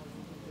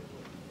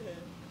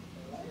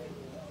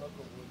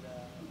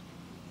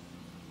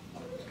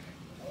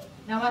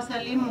 Na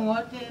wasalimu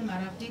wote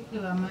marafiki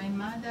wa My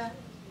Mother,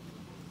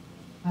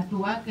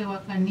 watu wake wa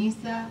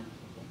kanisa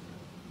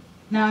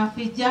na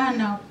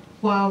vijana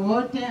kwa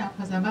wote,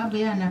 kwa sababu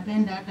yeye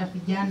anapenda hata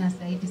vijana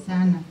zaidi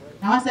sana.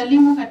 Na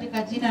wasalimu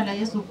katika jina la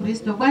Yesu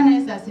Kristo. Bwana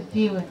Yesu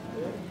asifiwe.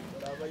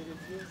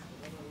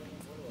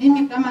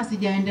 Mimi kama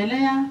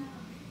sijaendelea,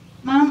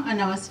 mama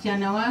ana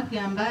wasichana wake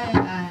ambaye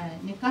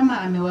ni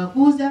kama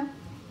amewaguza,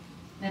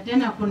 na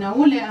tena kuna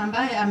ule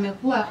ambaye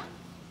amekuwa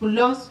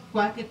close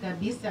kwake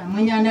kabisa,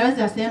 mwenye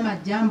anaweza sema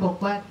jambo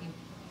kwake.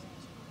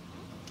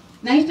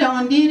 Naita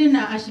Ondiri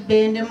na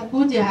Ashbende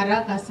mkuje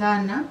haraka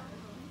sana.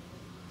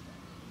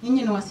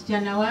 Ninyi ni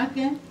wasichana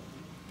wake,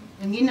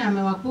 wengine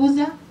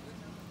amewakuza.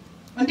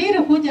 Ondiri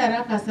kuja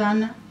haraka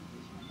sana.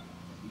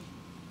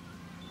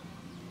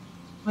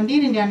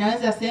 Ondiri ndiye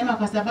anaweza sema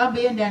kwa sababu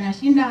yeye ndiye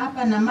anashinda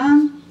hapa na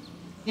mama.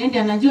 Yeye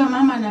ndiye anajua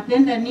mama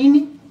anapenda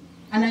nini,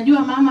 anajua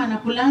mama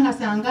anakulanga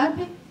saa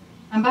ngapi,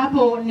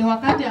 ambapo ni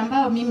wakati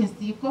ambao mimi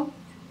siko,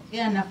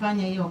 yeye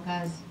anafanya hiyo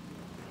kazi.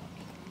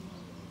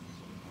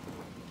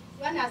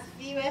 Bwana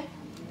asifiwe.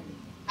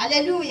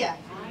 Haleluya.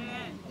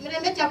 Amen.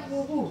 Mremecha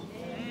kugu.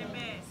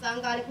 Amen.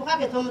 Sangari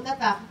kuhabe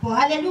tomutata po.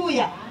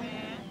 Haleluya.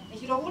 Amen.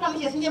 Eshirokula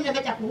mje sinje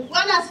mremecha kugu.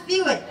 Bwana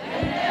asifiwe.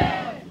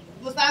 Amen.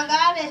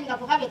 Musangare shinga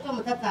kuhabe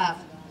tomutata.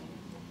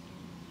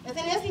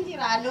 Ese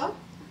sinjirano.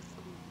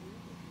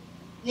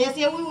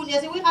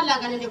 Nese wi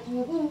kalanga nende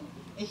kugu.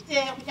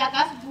 Eshite kuchaka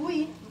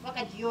asubuhi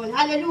mpaka jioni.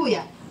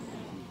 Haleluya.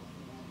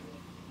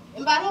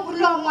 Mbaro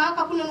kulo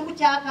mwaka kuno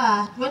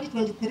kuchaka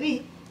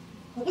 2023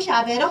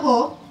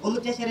 kukushabereho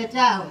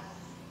omutesheretawe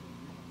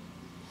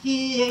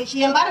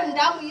shiyembara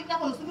ndamu yita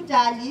ko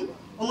musibitali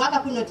omwaka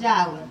kuno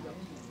tawe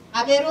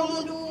abero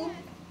mundu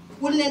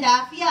kulinenda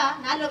afya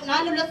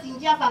nalo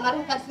losinjia pa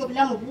maruka sio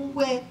bila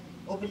mugwe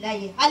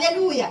obulaye.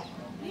 Haleluya.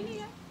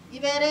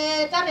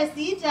 Ibere tare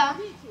sita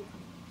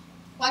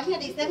kwa kina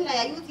disemina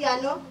ya youth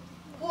yano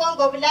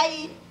kuongo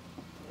obulayi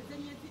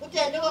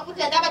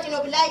kutenda batino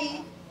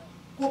obulayi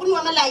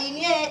kukunwa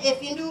malayini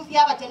efindu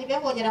vya bateni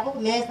bekonyera ko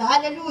kumesa.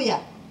 Haleluya.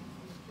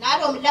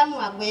 Nalo mlamu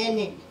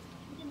wagwene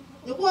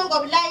nikuongo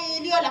bulayi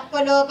liyo la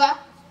koloba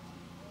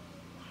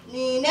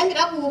ni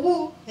nengira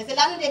kugu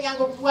eselanu de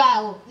nyango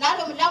kwao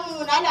nalo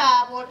mlamu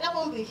nala bora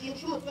bombe shintu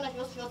shumutuna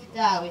shosi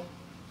tawe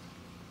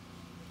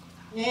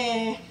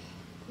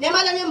ne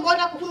mala ne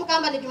mbora kukumu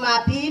kamba ni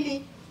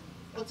Jumapili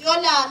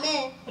utiola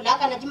me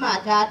kulaka na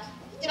Jumatatu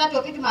kira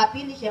to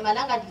Jumapili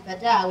shemalanga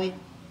ditatawe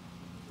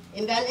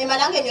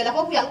emalanga nyola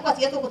ko kuyangu kwa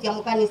sieto kutia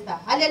mukanisa.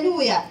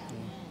 Haleluya.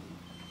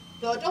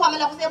 Toto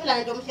wamala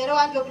kusebula ndo mshere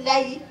wanje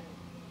obulayi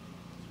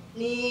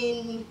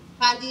ni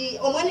kandi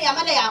omwene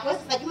yamala yakwe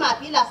sa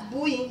Jumapili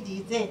asubuhi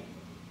ndize.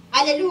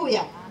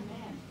 Haleluya.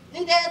 Amen.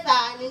 Nindeza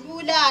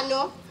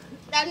nindulano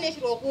ndane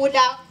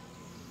shirokula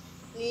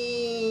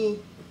ni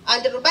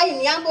anderubai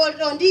ni yambo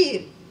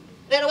rondiri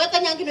rero weta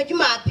nyangino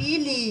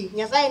Jumapili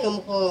Nyasaye no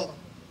mukongo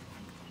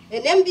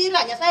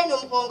enembira Nyasaye no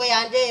mukongo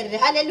yandere.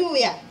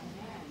 Haleluya.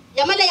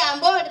 Yamala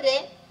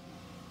yambore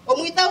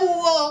omwita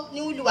uwo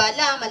ni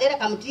ulwala malera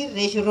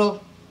kamutire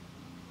shiro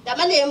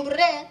damale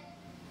embure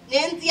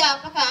nenzia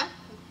paka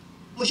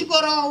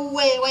mushikoro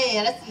we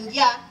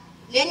yarasinja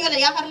nenyola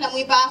yakarla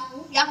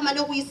mwibafu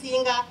yakamalo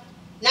kuisinga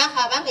na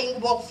habanga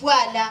ingubo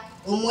kufwala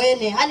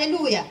omwene.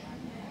 Haleluya.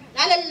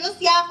 Nala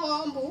lilosi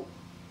yako mbu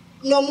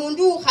no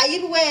mundu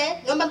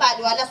khairwe no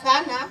mbali wala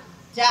sana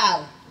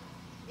jao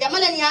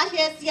yamala ni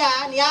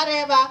ashesia ni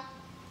areba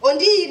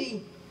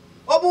Ondiri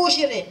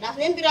obushire na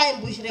nembira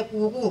embushire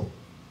kugu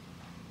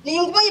ni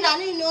ngubo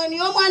irani no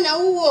ni omwana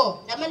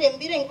uwo ndamale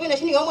mbire ngubo no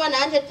shini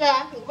omwana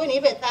andeta ngubo ni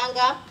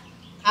betanga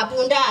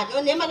abunda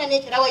no nemana ne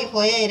kirawa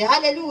ihoyere.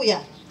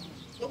 Haleluya.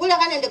 nukula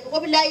kana nde kuko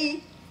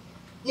bilai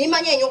ni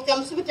manye nyokta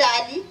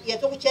musubitali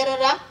yeto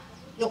kucherera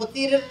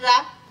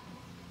nokutirira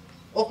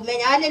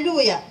okumenya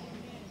haleluya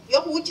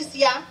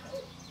yokuuchisia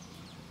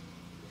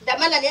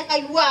ndamala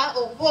nekaywa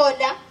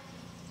okubola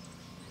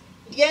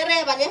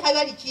ndiereba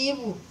nekaywa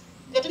lichibu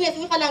ndotune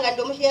sikhalanga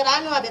ndo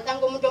musherano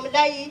abetango omundu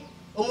omulai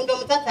omundu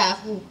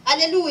omutsatsafu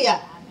haleluya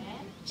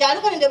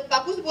chaliko nende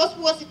bakusi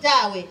bosi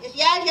tawe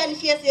esyalya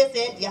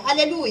nisyesesendia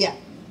haleluya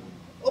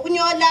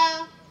okunyola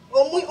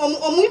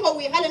omwiho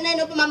wihale naye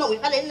nopo mama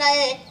wihale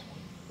naye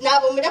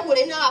nabo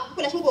mulekule na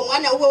akukula shingo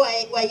omwana uwe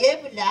wa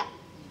yebula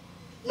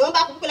nomba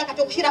akukula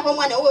kati okushiraho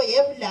omwana uwe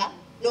yebula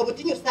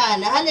nobutinyu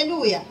sana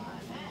haleluya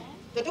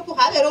totuku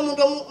habera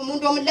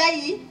omundu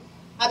omulai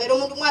habera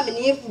omundu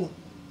mwaminifu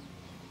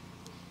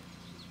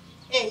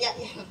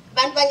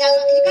bantu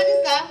banyanga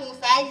ikanisa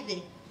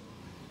musaide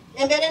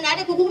embere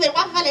nali kukubera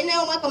kwa hale naye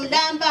omwaka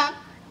mulamba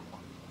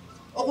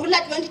okurula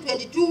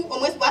 2022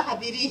 omwezi kwa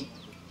habiri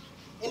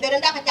embere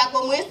ndakachaka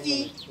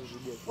omwezi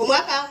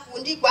omwaka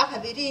kundi kwa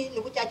habiri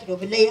nikuchachiro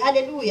bulei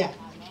haleluya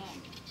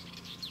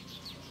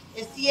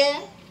esiye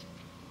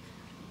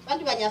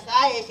bantu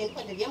banyasaye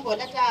shendiko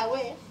ndiyembola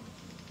tawe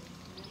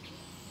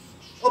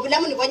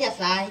obulamu ni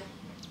bwanyasaye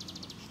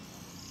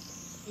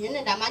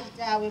yene ndamanyi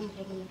tawe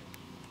mtoto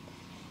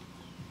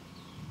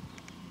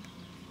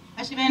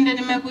Ashibende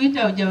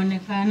nimekuita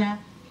hujaonekana.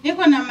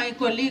 Niko na my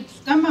colleagues,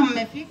 kama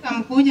mmefika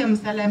mkuje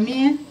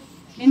msalamie.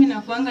 Mimi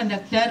nakuanga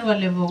daktari wa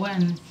level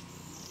 1.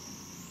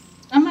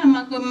 Kama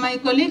my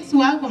colleagues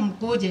wako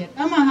mkuje.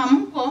 Kama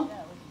hamko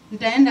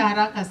nitaenda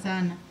haraka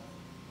sana.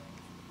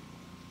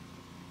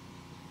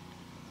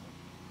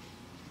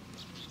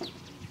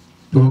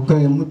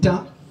 Tukae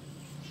muta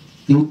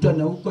kiitwa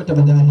na huko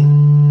tafadhali.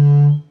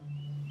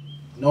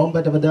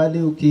 Naomba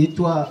tafadhali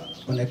ukiitwa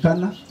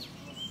onekana,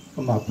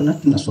 kama hakuna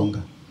tunasonga.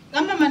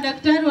 Kama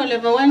madaktari wa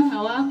level 1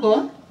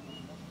 hawako,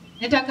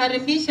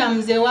 nitakaribisha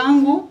mzee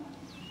wangu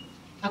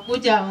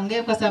akuja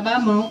aongee kwa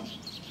sababu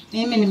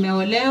mimi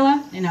nimeolewa,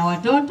 nina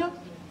watoto.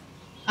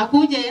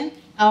 Akuje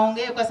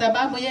aongee kwa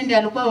sababu yeye ndiye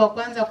alikuwa wa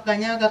kwanza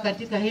kukanyaga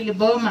katika hili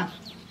boma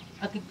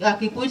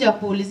akikuja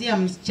kuulizia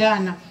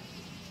msichana.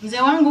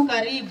 Mzee wangu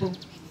karibu.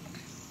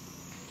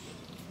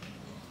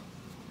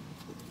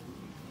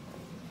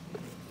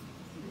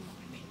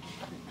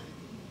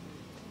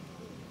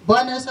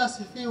 Bwana Yesu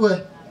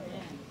asifiwe.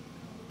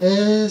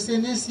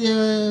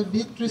 Sinisiye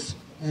Beatrice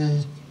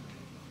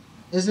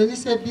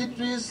Sinisiye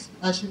Beatrice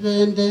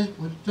Ashibende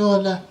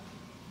ulitola.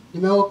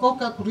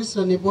 Nimeokoka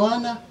Kristo ni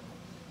Bwana.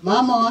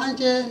 Mama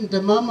wanje nde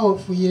mama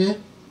ufuire.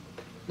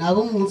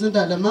 Nabo munzu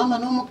ndala mama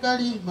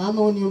n'omukali,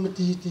 mama uni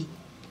omutiti.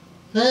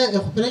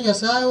 Ekupirenya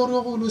saye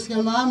oro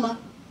kulusia mama.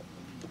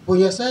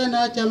 Boya saye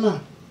na chama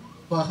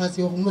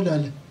kwahasi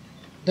okumulala.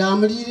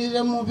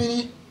 Damulirire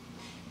mubiri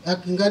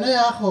akingana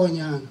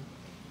yakhonyanga.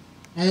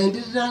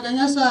 Ndiriranga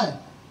Nyasaye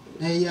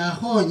na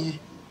yahonye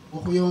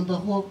okuyomba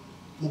ko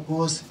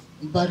mukosi.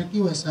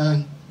 Mbarikiwe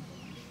sana.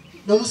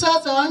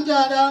 Nomusatsa wanje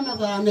alana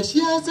bana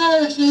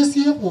shiyaze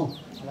shesiko.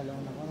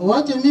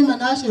 Wache mima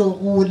nashiro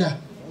okula.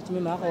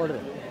 Mima akore.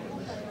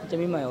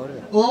 Mima yore.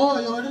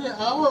 Yore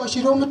awo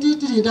shiro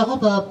mutitiri ndako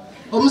baba.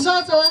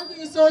 Omusatsa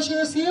wange iso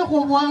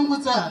shesiko bwangu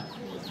tsa.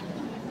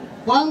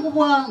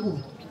 Bwangu.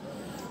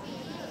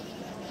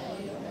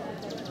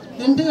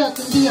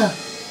 Kimbia.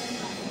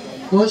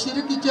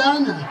 Oshiriki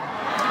jana.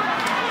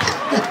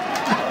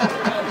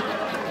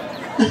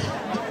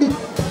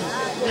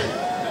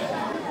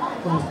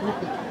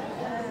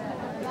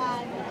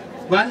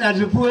 Bwana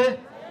tupue.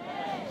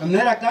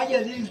 Amnera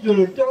kanya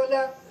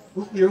zilitolotola.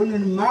 Ukiona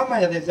ni mama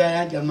ya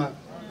zaya jamaa.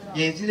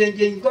 Yezile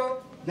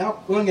njengo na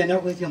kuonge na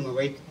kwesi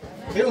mwaita.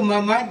 Hiyo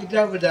mama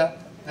kitafuta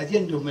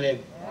asiende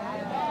mrembo.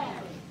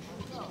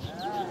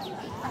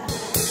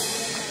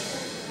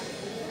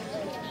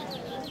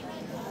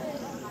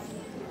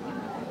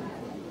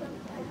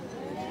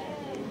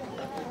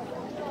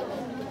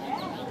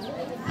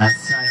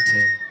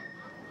 Asante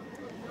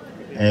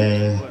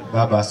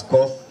Baba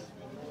Askofu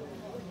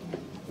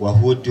wa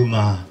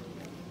huduma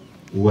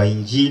wa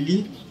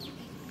Injili,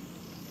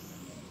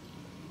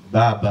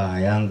 baba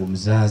yangu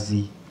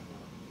mzazi,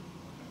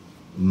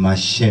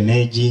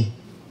 mashemeji,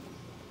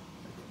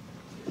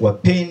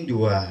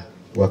 wapendwa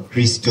wa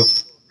Kristo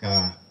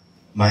ka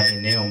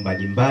maeneo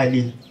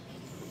mbalimbali,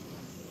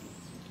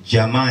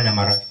 jamaa na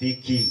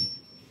marafiki,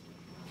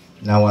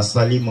 na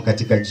wasalimu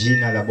katika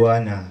jina la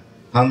Bwana.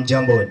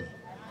 Hamjamboni?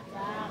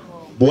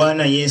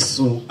 Bwana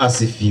Yesu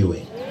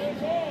asifiwe.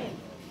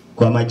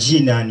 Kwa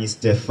majina ni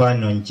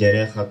Stefano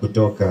Njereha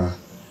kutoka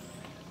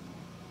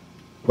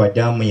kwa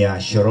damu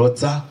ya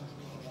Shorota,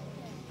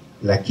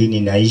 lakini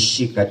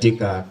naishi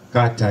katika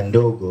kata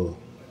ndogo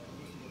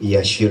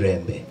ya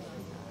Shirembe.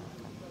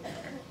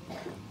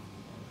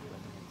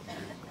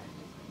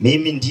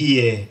 Mimi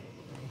ndiye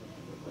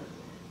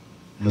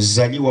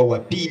mzaliwa wa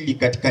pili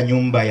katika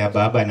nyumba ya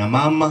baba na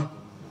mama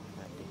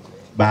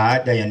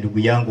baada ya ndugu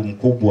yangu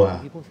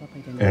mkubwa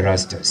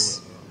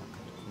Erastus.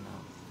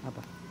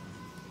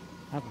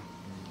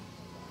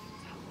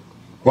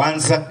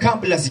 Kwanza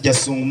kabla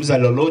sijazungumza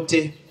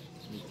lolote,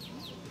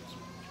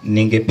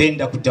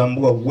 ningependa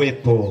kutambua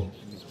uwepo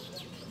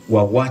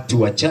wa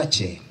watu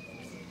wachache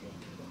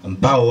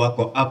ambao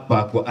wako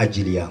hapa kwa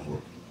ajili yangu.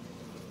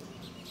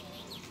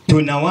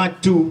 Tuna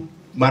watu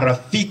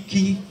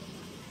marafiki,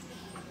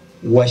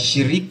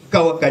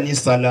 washirika wa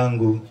kanisa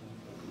langu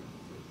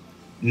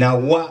na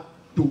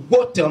watu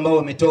wote ambao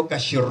wametoka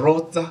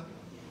Shirota,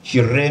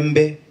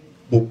 Shirembe,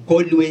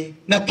 Bukolwe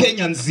na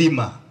Kenya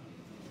nzima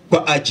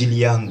kwa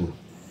ajili yangu.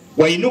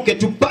 Wainuke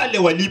tu pale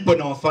walipo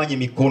na wafanye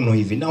mikono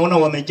hivi. Naona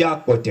wamejaa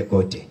kote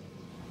kote.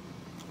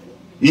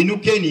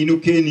 Inukeni,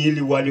 inukeni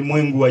ili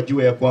walimwengu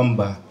wajue ya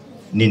kwamba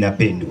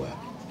ninapendwa.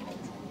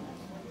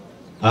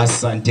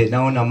 Asante,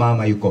 naona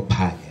mama yuko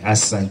pale.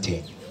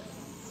 Asante.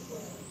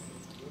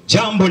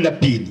 Jambo la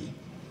pili,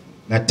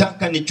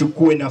 nataka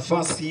nichukue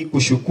nafasi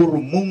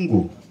kushukuru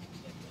Mungu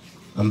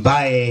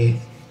ambaye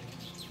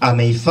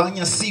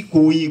ameifanya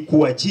siku hii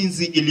kuwa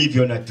jinsi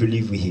ilivyo na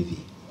tulivu hivi.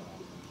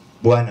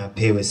 Bwana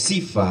apewe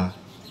sifa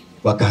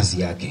kwa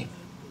kazi yake.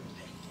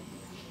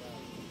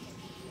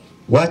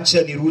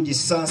 Wacha nirudi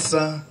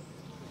sasa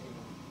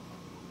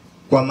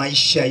kwa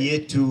maisha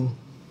yetu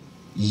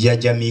ya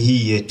jamii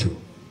hii yetu.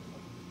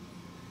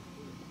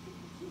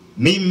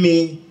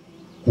 Mimi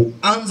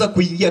kuanza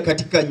kuingia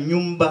katika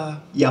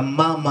nyumba ya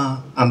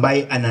mama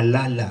ambaye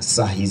analala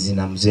saa hizi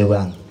na mzee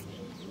wangu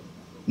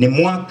ni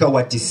mwaka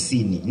wa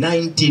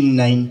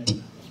 1990.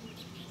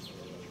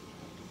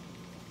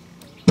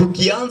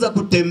 Tukianza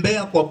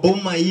kutembea kwa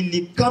boma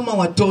hili kama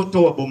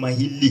watoto wa boma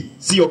hili,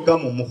 sio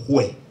kama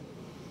mkwe.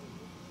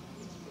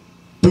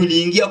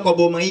 Tuliingia kwa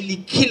boma hili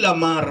kila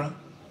mara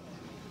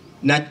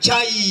na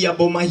chai ya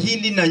boma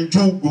hili na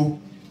njugu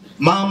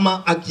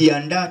mama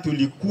akiandaa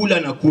tulikula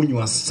na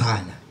kunywa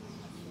sana.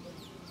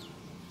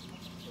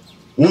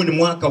 Huo ni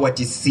mwaka wa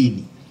 90.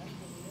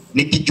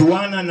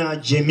 Nikijuana na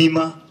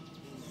Jemima,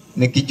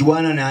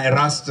 nikijuana na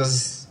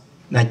Erastus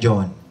na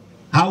John.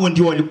 Hao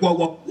ndio walikuwa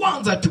wa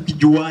kwanza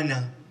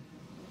tukijuana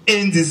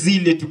enzi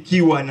zile,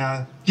 tukiwa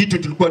na kitu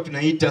tulikuwa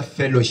tunaita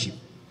fellowship.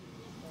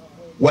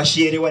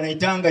 Washiere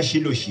wanaitanga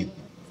fellowship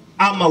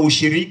ama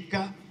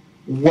ushirika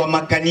wa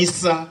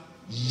makanisa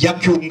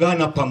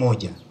yakiungana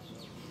pamoja.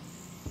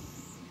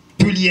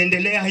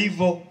 Tuliendelea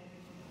hivyo,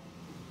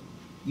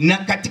 na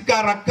katika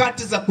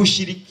harakati za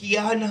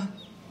kushirikiana,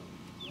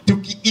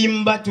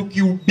 tukiimba,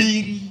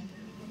 tukihubiri,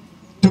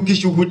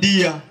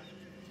 tukishuhudia,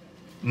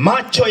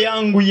 macho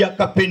yangu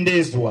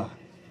yakapendezwa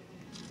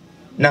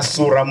na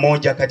sura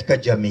moja katika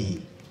jamii.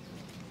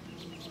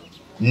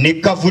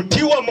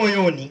 Nikavutiwa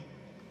moyoni,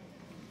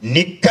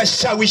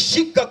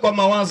 nikashawishika kwa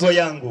mawazo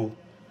yangu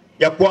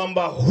ya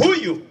kwamba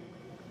huyu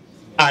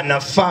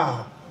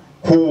anafaa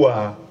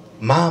kuwa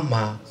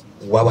mama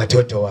wa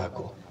watoto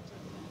wako.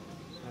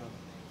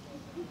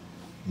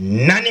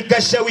 Na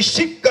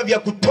nikashawishika vya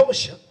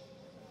kutosha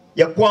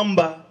ya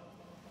kwamba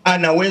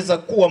anaweza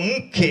kuwa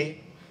mke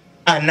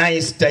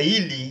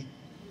anayestahili,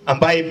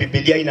 ambaye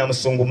Biblia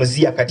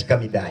inamzungumzia katika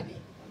Mithali.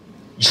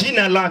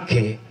 Jina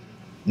lake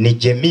ni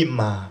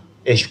Jemima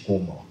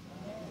Eshkumo.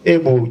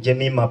 Ebu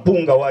Jemima,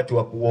 punga watu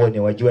wa kuone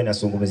wajue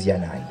nazungumzia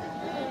nani.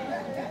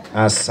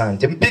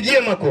 Asante, mpigie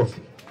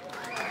makofi.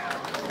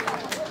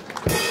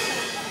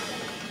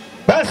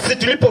 Basi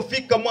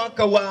tulipofika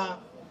mwaka wa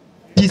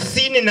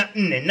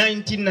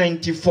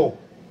 1994,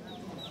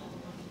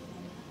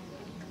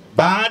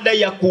 baada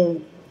ya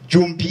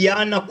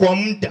kujumbiana kwa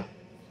muda,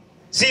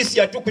 sisi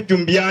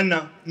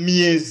hatukujumbiana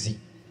miezi,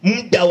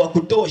 muda wa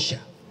kutosha,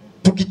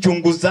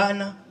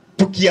 tukichunguzana,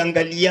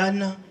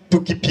 tukiangaliana,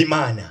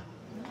 tukipimana,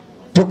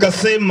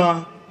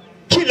 tukasema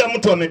kila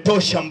mtu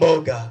ametosha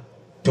mboga,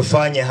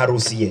 tufanye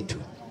harusi yetu.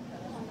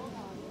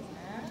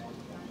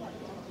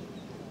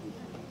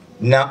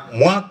 Na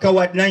mwaka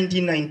wa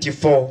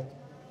 1994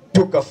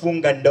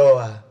 tukafunga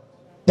ndoa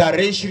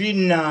tarehe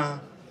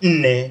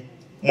 24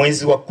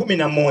 mwezi wa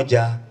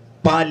 11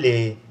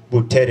 pale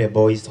Butere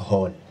Boys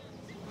Hall.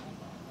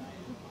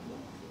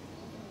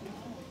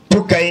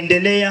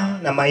 Tukaendelea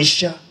na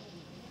maisha,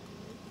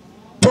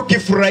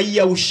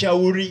 tukifurahia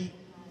ushauri,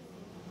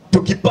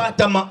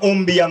 tukipata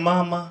maombi ya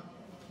mama,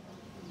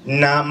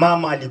 na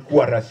mama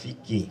alikuwa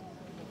rafiki.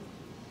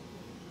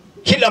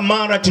 Kila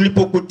mara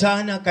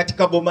tulipokutana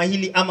katika boma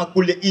hili ama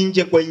kule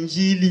nje kwa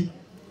injili,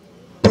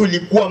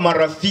 tulikuwa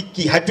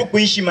marafiki.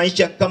 Hatukuishi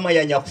maisha kama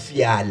ya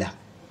nyakufiala.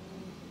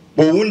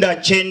 Bounda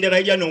chendera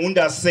ili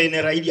nounda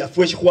senera ili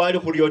afweshi kwali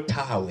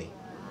kuriotawe.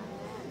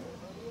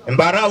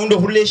 Mbara undo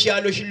huleshi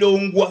alo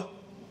shilongwa.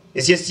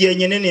 Esi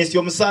siyenyenene esi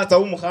omusata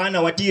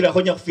umukhana watira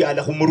honya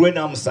kufiala humurwe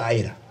na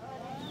musaira.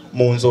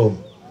 Munzomu.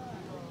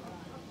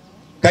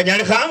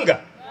 Kanyali khanga.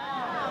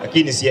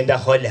 Lakini sienda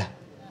hola.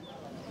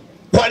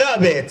 Kwala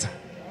beta.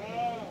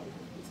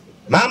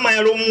 Mama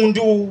yalo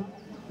mundu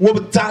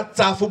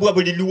wobutatafu bwa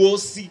buli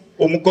luosi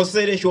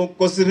omukosere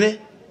shokosire.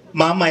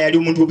 Mama yali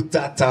mundu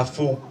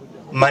wobutatafu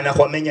mana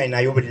kwamenya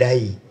inayo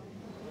bulayi.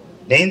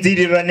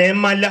 Nenzirira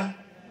nemala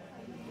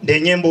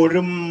ndenyembo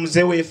uri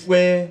mzee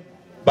wefwe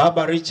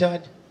Baba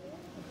Richard.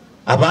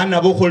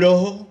 Abana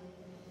bukhuloho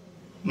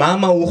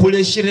mama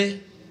ukhuleshire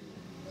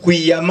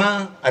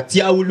kwiyama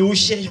atya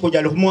ulushe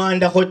kujala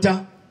kumwanda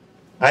khota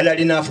ala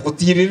linafu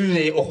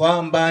kutirire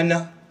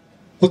okwambana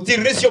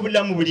kutirisyo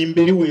bulamu buli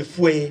imberi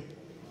wefwe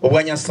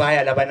obwanyasaye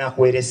alaba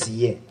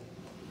nakhweresiye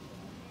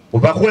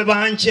ubakhwe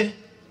banje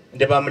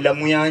nde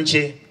bamulamu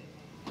yanje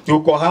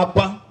tuko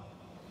hapa.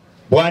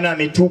 Bwana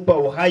ametupa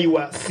uhai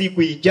wa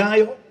siku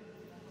ijayo,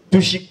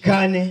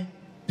 tushikane,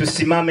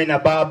 tusimame na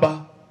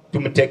Baba,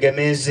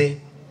 tumtegemeze,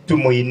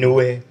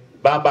 tumuinue.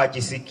 Baba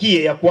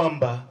ajisikie ya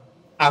kwamba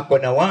ako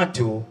na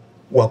watu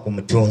wa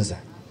kumtunza.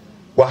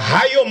 Kwa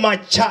hayo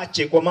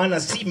machache, kwa maana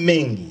si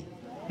mengi,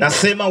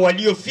 nasema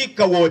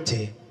waliofika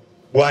wote,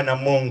 Bwana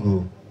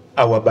Mungu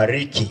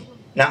awabariki.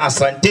 Na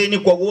asanteni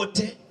kwa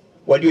wote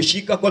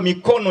walioshika kwa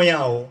mikono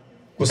yao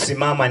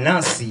kusimama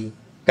nasi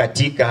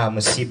katika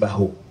msiba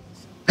huu.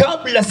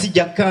 Kabla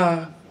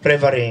sijakaa,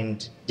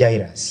 Reverend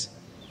Jairus,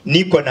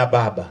 niko na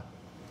baba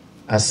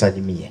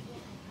asalimie.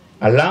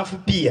 Alafu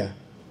pia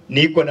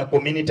niko na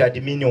community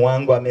admin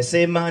wangu,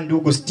 amesema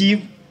ndugu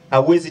Steve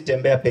hawezi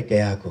tembea peke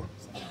yako.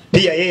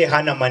 Pia yeye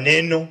hana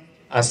maneno,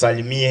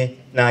 asalimie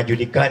na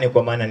ajulikane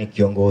kwa maana ni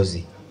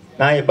kiongozi.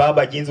 Naye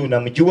baba jinsi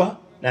unamjua,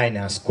 naye ni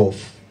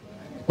askofu.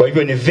 Kwa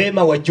hivyo ni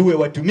vema wajue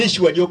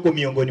watumishi walioko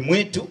miongoni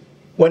mwetu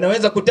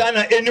wanaweza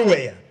kutana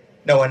anywhere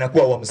na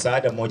wanakuwa wa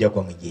msaada moja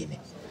kwa mwingine.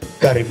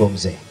 Karibu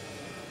mzee.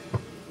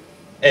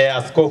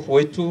 Askofu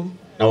wetu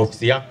na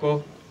ofisi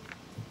yako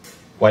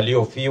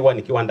waliofiwa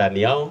nikiwa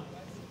ndani yao,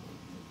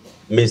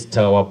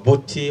 Mr.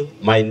 Wabuti,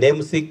 my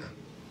namesake,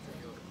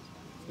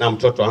 na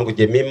mtoto wangu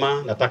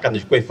Jemima, nataka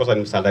nichukue fursa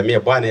nimsalimie.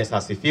 Bwana Yesu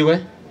asifiwe.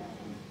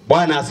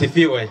 Bwana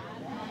asifiwe.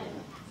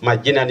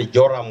 Majina ni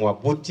Joram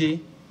Wabuti.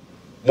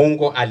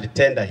 Mungu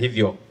alitenda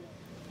hivyo.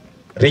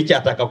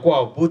 Richard atakakuwa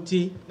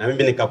Wabuti na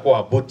mimi nikakuwa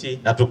Wabuti,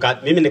 na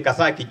mimi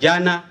nikasaa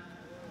kijana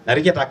na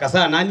Richard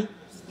akasaa nani?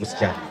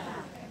 Msichana.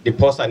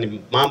 Diposa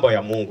ni mambo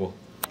ya Mungu.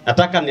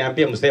 Nataka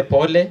niambie mzee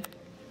pole,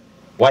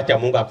 wacha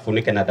Mungu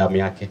akufunike na damu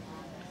yake.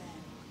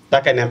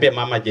 Nataka niambie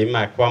mama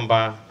Jemima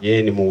kwamba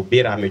yeye ni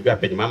mhubiri, amejua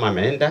penye mama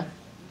ameenda,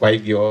 kwa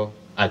hivyo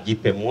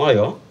ajipe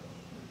moyo,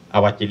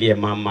 awachilie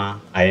mama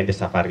aende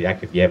safari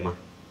yake vyema.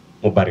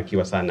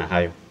 Mubarikiwa sana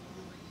hayo.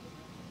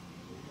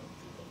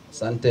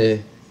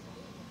 Asante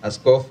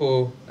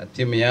askofu na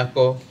timu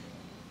yako,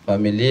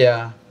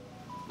 familia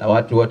na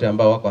watu wote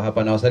ambao wako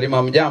hapa, na wasalimu.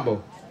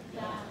 Amjambo?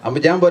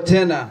 Amjambo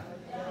tena.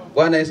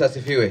 Bwana Yesu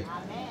asifiwe.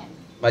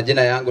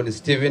 Majina yangu ni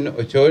Steven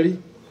Ocholi.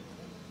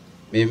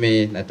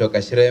 Mimi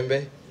natoka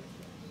Shirembe.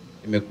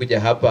 Nimekuja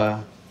hapa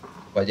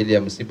kwa ajili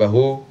ya msiba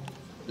huu.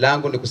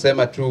 Langu ni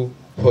kusema tu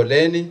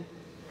poleni.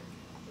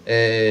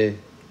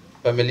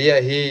 Familia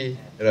hii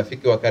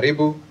rafiki wa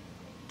karibu,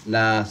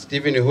 na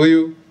Steven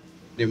huyu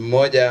ni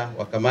mmoja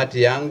wa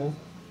kamati yangu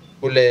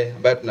kule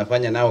ambayo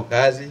tunafanya nao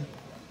kazi.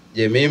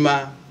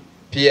 Jemima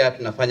pia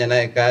tunafanya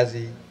naye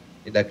kazi,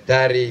 ni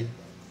daktari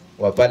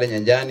wa pale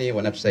nyanjani,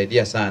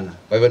 wanatusaidia sana.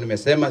 Kwa hivyo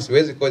nimesema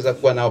siwezi kuweza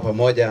kuwa nao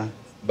pamoja.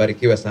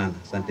 Barikiwe sana.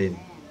 Asanteni.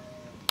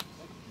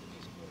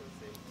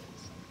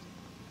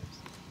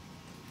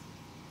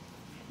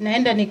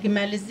 Naenda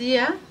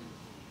nikimalizia,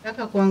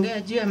 nataka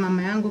kuongea juu ya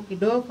mama yangu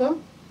kidogo.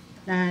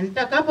 Na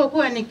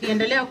nitakapokuwa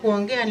nikiendelea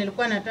kuongea,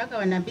 nilikuwa nataka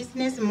wana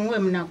business muwe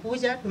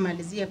mnakuja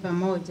tumalizie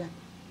pamoja.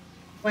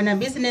 Wana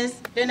business,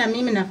 tena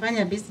mimi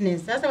nafanya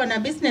business. Sasa wana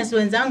business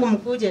wenzangu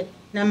mkuje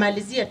na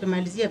malizia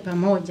tumalizie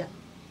pamoja.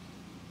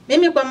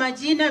 Mimi kwa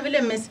majina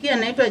vile mmesikia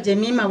naitwa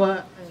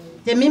Jemima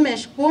Jemima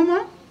Eshkumo.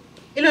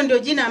 Hilo ndio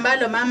jina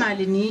ambalo mama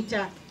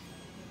aliniita.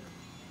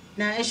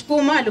 Na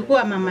Eshkumo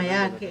alikuwa mama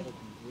yake.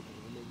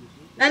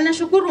 Na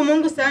nashukuru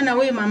Mungu sana,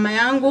 huyu mama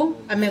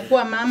yangu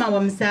amekuwa mama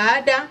wa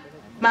msaada,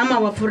 mama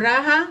wa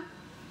furaha,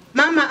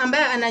 mama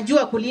ambaye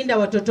anajua kulinda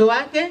watoto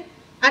wake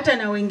hata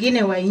na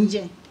wengine wa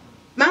nje.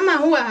 Mama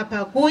huwa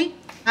hapakui,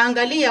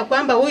 angalia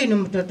kwamba huyu ni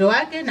mtoto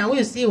wake na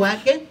huyu si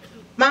wake.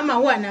 Mama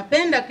huwa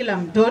anapenda kila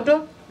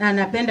mtoto na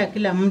anapenda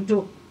kila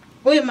mtu.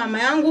 Huyu mama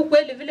yangu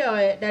kweli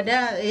vile dada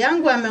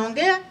yangu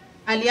ameongea,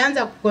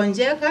 alianza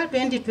kukonjeka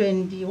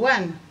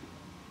 2021.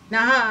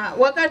 Na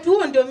wakati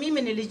huo ndio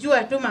mimi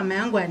nilijua tu mama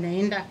yangu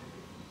anaenda.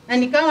 Na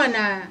nikawa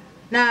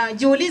na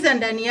jiuliza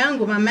ndani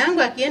yangu, mama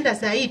yangu akienda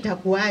saa hii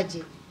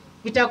itakuaje?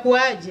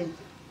 Itakuaje?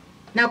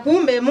 Na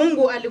kumbe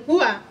Mungu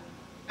alikuwa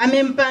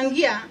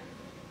amempangia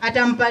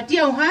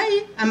atampatia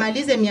uhai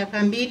amalize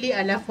miaka 2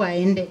 alafu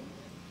aende.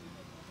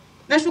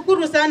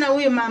 Nashukuru sana,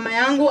 huyu mama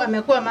yangu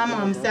amekuwa mama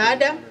wa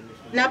msaada.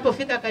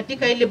 Napofika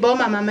katika ile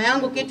boma, mama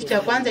yangu kitu cha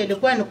kwanza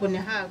ilikuwa ni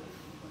kunihag.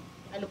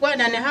 Alikuwa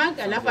ananihag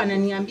alafu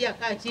ananiambia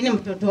kaa chini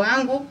mtoto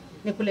wangu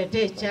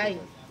nikuletee chai.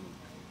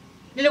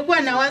 Nilikuwa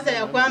nawaza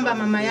ya kwamba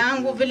mama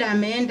yangu vile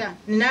ameenda,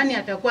 ni nani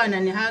atakuwa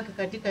ananihag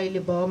katika ile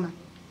boma.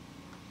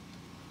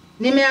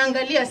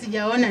 Nimeangalia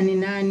sijaona ni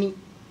nani.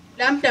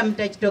 Labda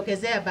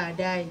mtajitokezea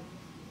baadaye.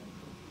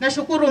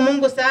 Nashukuru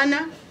Mungu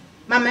sana,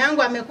 mama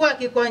yangu amekuwa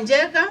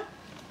akikonjeka,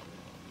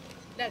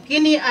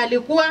 lakini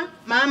alikuwa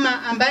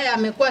mama ambaye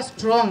amekuwa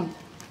strong.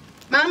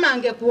 Mama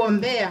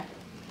angekuombea,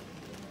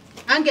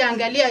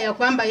 angeangalia ya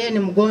kwamba yeye ni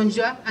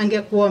mgonjwa,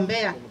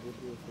 angekuombea.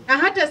 Na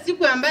hata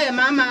siku ambaye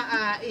mama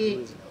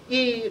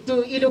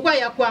ilikuwa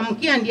ya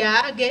kuamkia ndio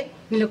aage,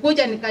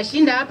 nilikuja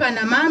nikashinda hapa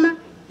na mama,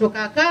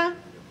 tukakaa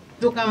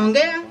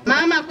tukaongea.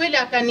 Mama kweli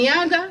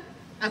akaniaga,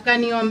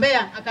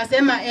 akaniombea,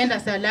 akasema enda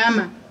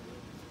salama.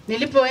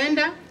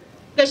 Nilipoenda,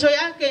 kesho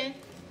yake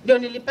ndio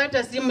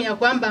nilipata simu ya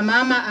kwamba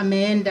mama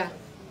ameenda.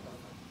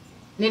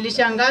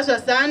 Nilishangazwa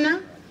sana,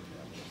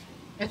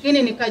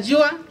 lakini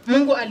nikajua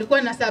Mungu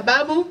alikuwa na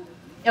sababu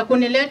ya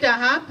kunileta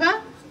hapa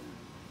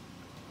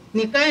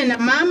nikae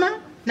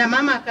na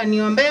mama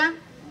akaniombea,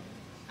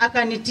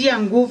 akanitia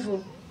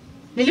nguvu.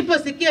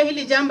 Niliposikia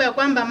hili jambo ya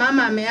kwamba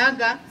mama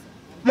ameaga,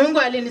 Mungu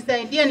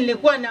alinisaidia,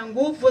 nilikuwa na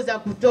nguvu za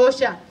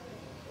kutosha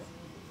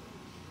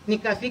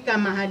nikafika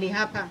mahali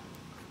hapa.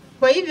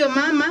 Kwa hivyo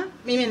mama,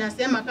 mimi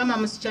nasema kama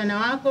msichana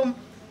wako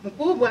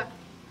mkubwa,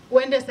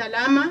 uende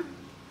salama,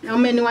 na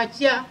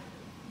umeniwachia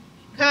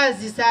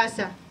kazi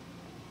sasa.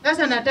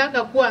 Sasa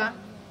nataka kuwa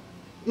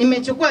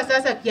nimechukua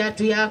sasa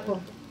kiatu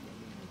yako.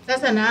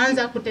 Sasa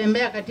naanza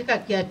kutembea katika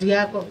kiatu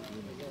yako.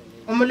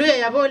 Omuluya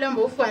yabola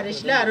mbo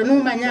ufuarishilaro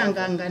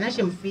numanyanga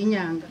nashe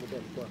mfinyanga.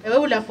 Ewe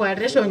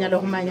ulafuarisho nyalo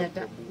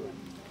kumanyata.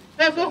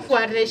 Wewe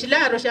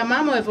ufuarishilaro sha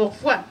mama wewe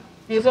kufua.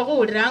 Wewe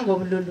kuurango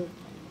bululu.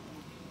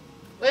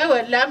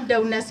 Wewe labda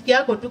unasikia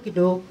yako tu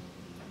kidogo.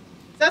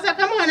 Sasa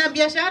kama wana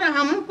biashara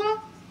hamko,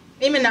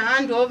 mimi na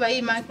hand over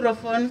hii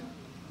microphone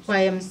kwa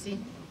MC.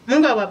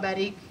 Mungu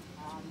awabariki.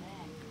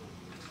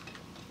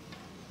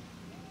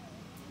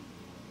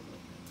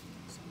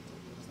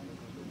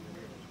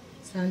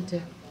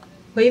 Asante.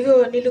 Kwa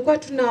hivyo nilikuwa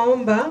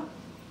tunaomba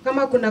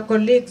kama kuna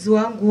colleagues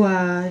wangu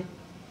wa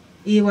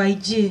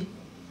EYG,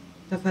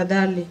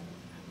 tafadhali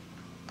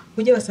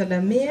kuja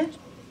wasalamie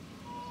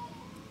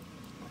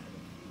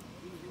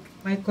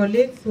my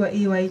colleagues wa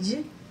EYG.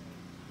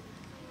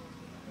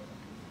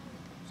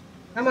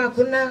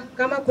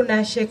 Kama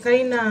kuna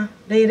Shekaina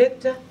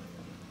director,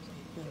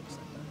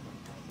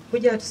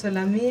 kuja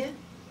watusalamie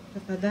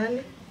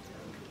tafadhali.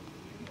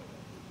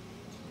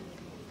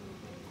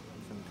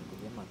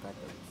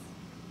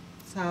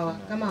 Sawa,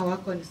 kama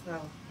wako ni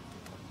sawa.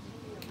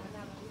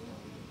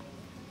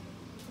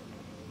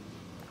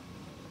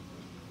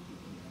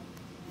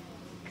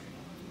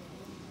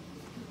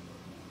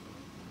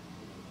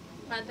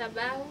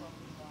 Madhabahu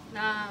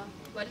na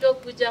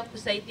waliokuja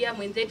kusaidia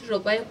mwenzetu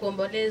Robai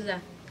kuomboleza,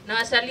 na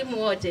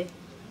wasalimu wote.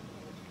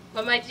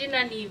 Kwa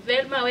majina ni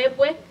Velma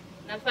Webwe,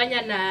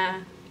 nafanya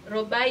na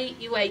Robai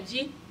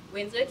EYG.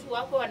 Wenzetu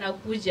wako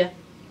wanakuja.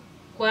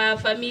 Kwa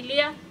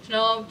familia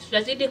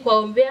tutazidi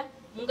kuombea,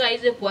 Mungu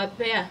aweze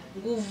kuwapea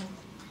nguvu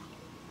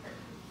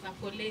na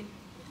poleni.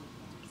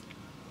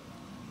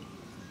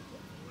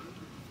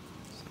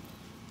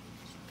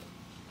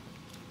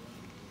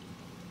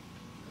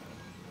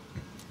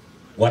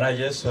 Bwana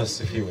Yesu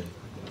asifiwe.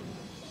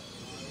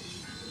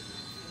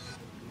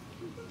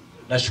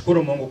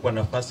 Nashukuru Mungu kwa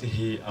nafasi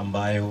hii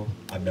ambayo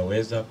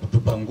ameweza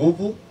kutupa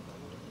nguvu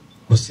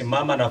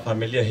kusimama na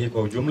familia hii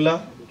kwa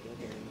ujumla.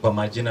 Kwa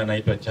majina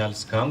naitwa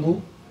Charles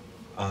Kangu,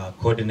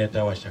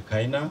 coordinator wa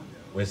Shakaina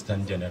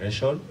Western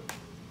Generation.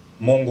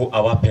 Mungu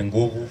awape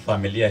nguvu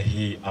familia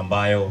hii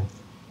ambayo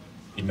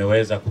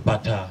imeweza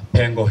kupata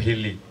pengo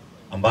hili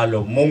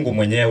ambalo Mungu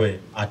mwenyewe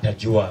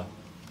atajua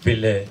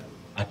vile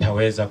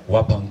ataweza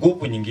kuwapa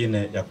nguvu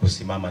nyingine ya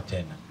kusimama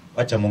tena.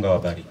 Wacha Mungu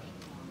awabariki.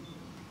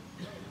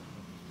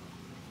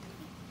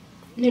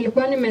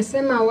 Nilikuwa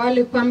nimesema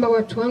awali kwamba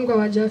watu wangu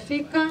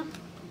hawajafika,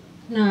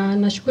 na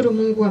nashukuru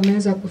Mungu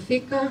ameweza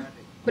kufika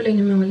kule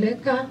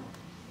nimeoleka.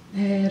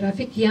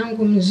 Rafiki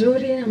yangu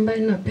mzuri ambaye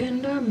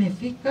napenda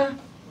amefika,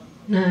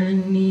 na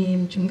ni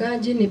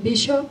mchungaji, ni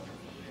bishop.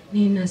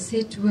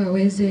 Ninasitu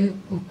aweze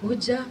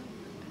kukuja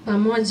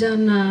pamoja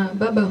na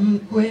baba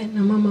mkwe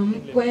na mama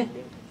mkwe,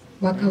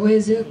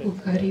 wakaweze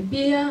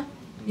kukaribia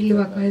ili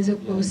wakaweze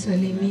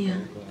kusalimia.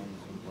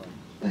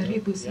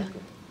 Karibu sana.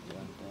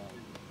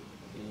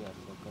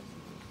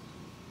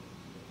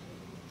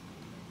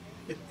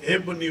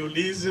 Hebu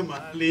niulize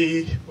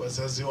mahali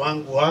wazazi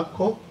wangu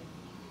wako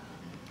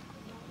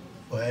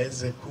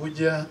waweze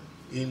kuja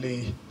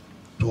ili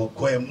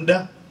tuokoe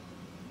muda.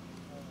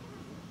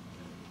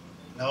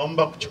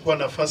 Naomba kuchukua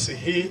nafasi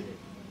hii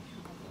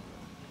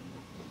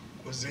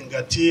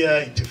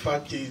kuzingatia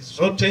itifaki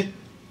zote,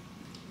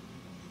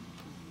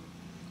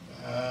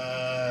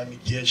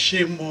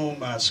 nikiheshimu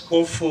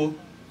maaskofu,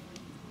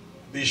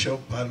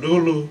 Bishop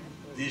Palulu,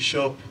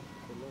 Bishop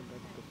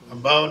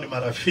ambao ni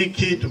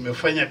marafiki,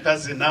 tumefanya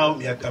kazi nao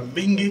miaka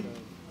mingi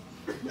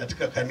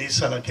katika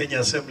kanisa la Kenya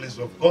Assemblies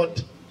of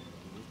God.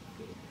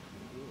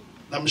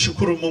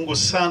 Namshukuru Mungu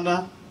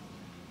sana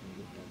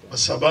kwa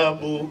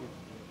sababu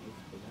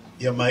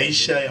ya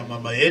maisha ya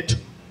mama yetu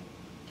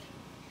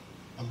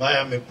ambaye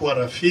amekuwa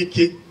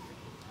rafiki,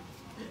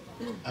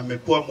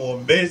 amekuwa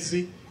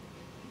muombezi,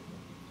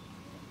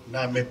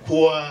 na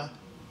amekuwa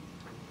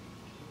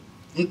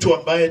mtu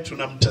ambaye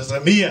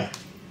tunamtazamia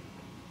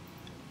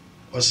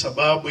kwa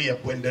sababu ya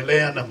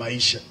kuendelea na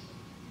maisha.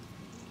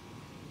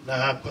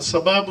 Na kwa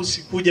sababu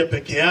sikuja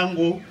peke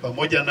yangu,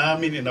 pamoja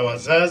nami nina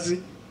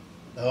wazazi,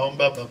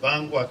 naomba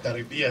babangu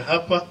akaribia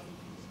hapa.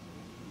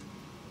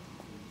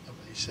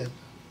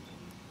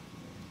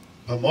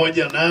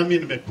 Pamoja nami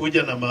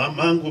nimekuja na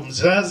mamangu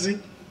mzazi,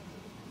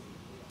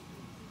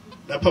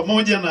 na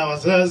pamoja na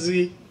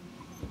wazazi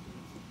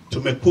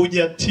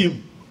tumekuja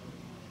timu.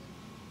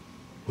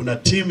 Kuna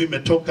timu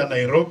imetoka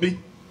Nairobi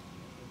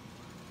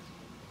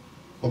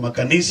kwa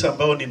makanisa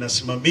ambao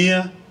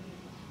ninasimamia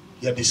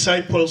ya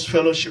Disciples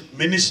Fellowship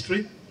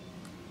Ministry.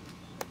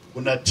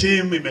 Kuna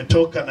timu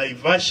imetoka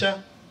Naivasha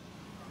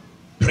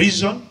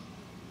Prison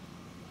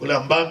kule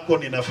ambako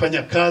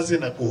ninafanya kazi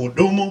na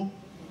kuhudumu.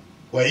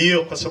 Kwa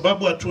hiyo kwa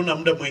sababu hatuna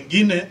muda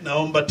mwingine,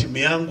 naomba timu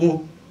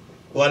yangu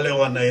wale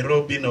wa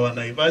Nairobi na wa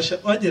Naivasha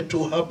waje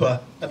tu hapa,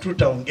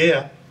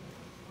 hatutaongea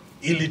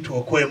ili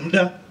tuokoe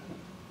muda.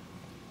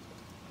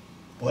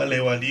 Wale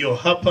walio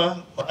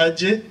hapa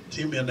waje,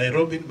 timu ya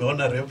Nairobi.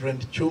 Nimeona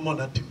Reverend Chumo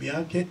na timu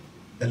yake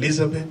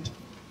Elizabeth.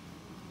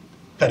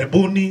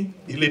 Karibuni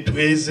ili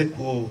tuweze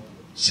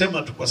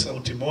kusema tu kwa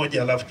sauti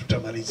moja, alafu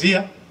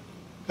tutamalizia.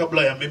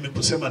 Kabla ya mimi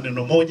kusema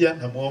neno moja,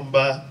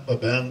 namuomba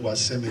baba yangu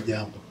aseme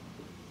jambo.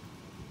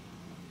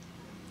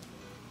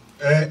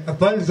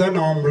 Asante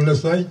sana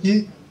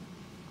waombolezaji,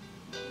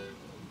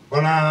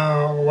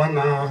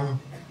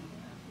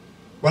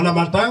 wana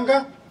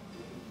matanga,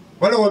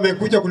 wale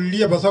wamekuja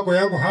kulilia pasako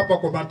yangu hapa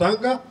kwa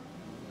matanga,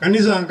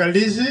 kanisa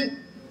angalizi,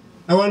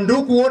 na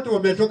wandugu wote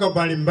wametoka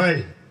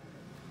mbalimbali.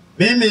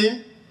 Mimi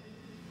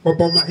kwa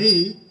poma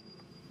hii,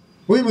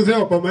 huyu mzee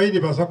wa poma hii ni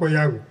pasako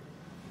yangu.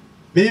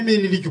 Mimi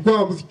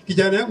nilichukua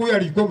kijana yangu, huyu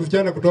alichukua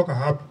msichana kutoka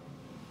hapa.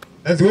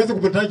 Na siwezi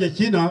kumtaja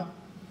China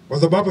kwa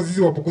sababu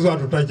sisi Wabukusu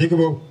hatutajiki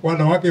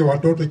wanawake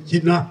watoto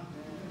China.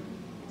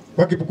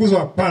 Wakibukusu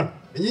hapana.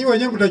 Nyinyi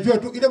wenyewe mtajua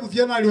tu ile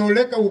msichana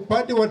alioleka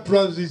upande wa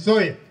Trans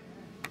Nzoia.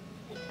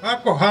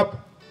 Hako hapa.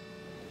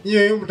 Nyinyi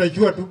wenyewe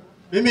mtajua tu.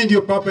 Mimi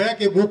ndio papa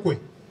yake mkwe.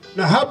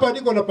 Na hapa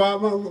niko na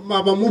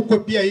mama mkwe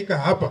pia ika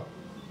hapa.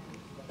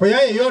 Kwa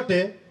yeye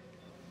yote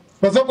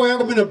pasako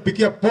yangu mimi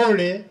nampikia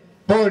pole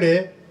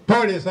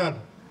sana.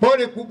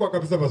 Pole kubwa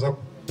kabisa pasako.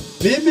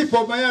 Mimi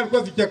poma yangu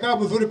alikuwa sichakaa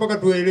mzuri mpaka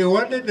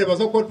tuelewane na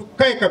pasako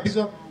tukae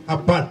kabisa,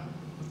 hapana.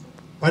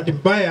 Bahati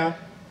mbaya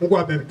Mungu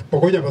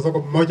ametupokonya pasako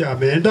mmoja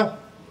ameenda.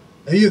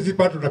 Na hiyo si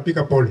pato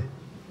tunapika pole.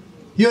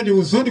 Hiyo ni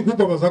huzuni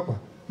kubwa pasako.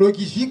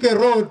 Ukishike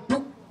roho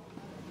tu.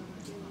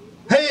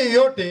 Haya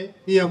yote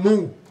ni ya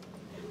Mungu.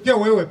 Sio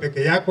wewe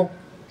peke yako.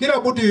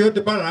 Kila mtu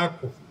yote pala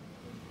yako.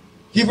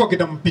 Kifo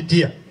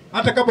kitampitia.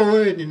 Hata kama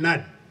wewe ni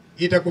nani,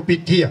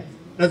 itakupitia.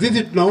 Na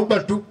sisi tunaomba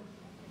tu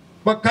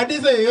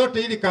makanisa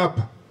yote ili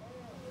kapa.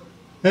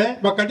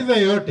 Makanisa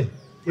yote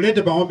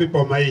ulete maombi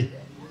poma hii.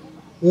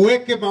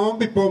 Uweke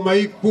maombi poma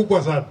hii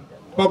kubwa sana.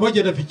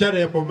 Pamoja na vijana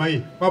ya poma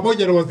hii,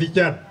 pamoja na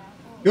wasichana.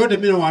 Yote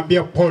mimi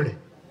nawaambia pole.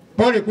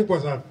 Pole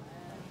kubwa sana.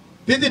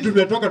 Sisi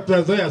tumetoka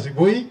Trans Nzoia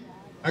asubuhi,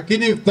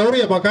 lakini sauri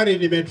ya magari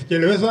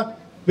nimetucheleweza.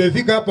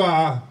 Tumefika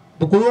hapa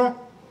Bukura.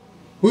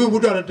 Huyu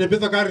mtu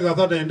anatembeza gari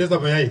sasa anaendesha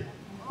mayai.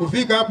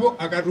 Kufika hapo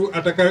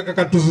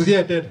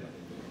akatuzuia tena.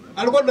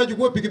 Alikuwa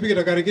tunachukua pikipiki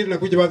na gari na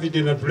kuja basi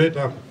ndio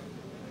natuleta hapa.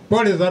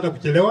 Pole sana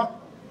kuchelewa.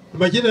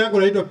 Majina yangu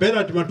naitwa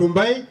Bernard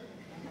Matumbai.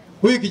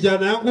 Huyu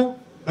kijana yangu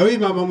na huyu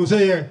mama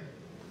mzee,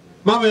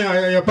 mama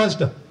ya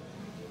pastor.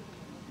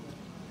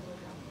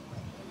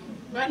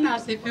 Bwana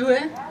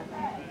asifiwe.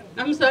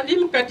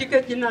 Namsalimu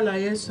katika jina la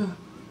Yesu.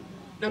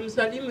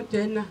 Namsalimu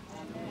tena.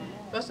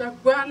 Basa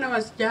Bwana,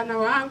 wasichana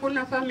wangu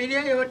na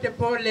familia yote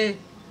pole.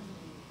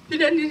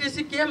 Vile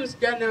nilisikia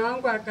msichana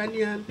wangu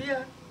akaniambia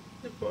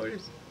ni pole.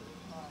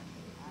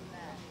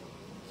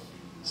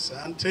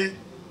 Asante.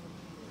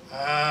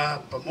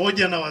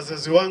 Pamoja na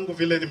wazazi wangu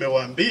vile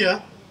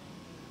nimewaambia,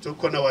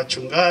 tuko na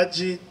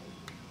wachungaji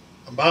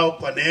ambao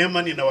kwa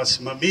neema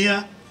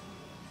ninawasimamia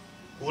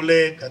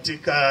kule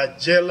katika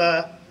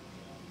jela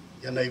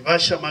ya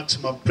Naivasha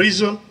Maximum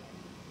Prison.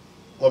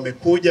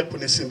 Wamekuja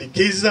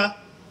kunisindikiza,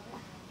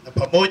 na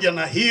pamoja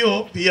na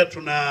hiyo pia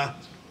tuna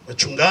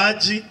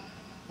wachungaji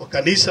wa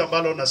kanisa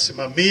ambalo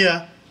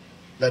nasimamia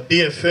la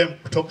DFM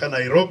kutoka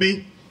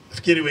Nairobi.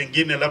 Nafikiri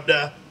wengine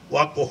labda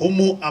wako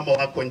humu ama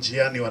wako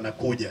njiani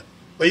wanakuja.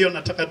 Kwa hiyo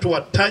nataka tu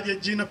wataje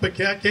jina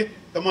peke yake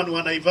kama ni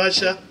wa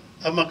Naivasha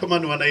ama kama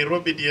ni wa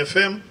Nairobi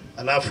DFM,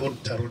 alafu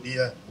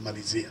nitarudia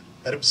kumalizia.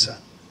 Karibu sana.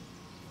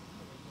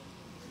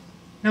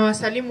 Na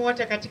wasalimu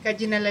wote katika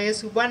jina la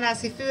Yesu. Bwana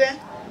asifiwe.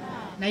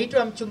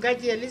 Naitwa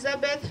mchungaji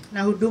Elizabeth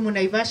na hudumu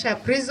Naivasha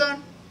Prison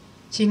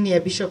chini ya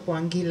Bishop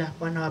Wangila.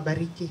 Bwana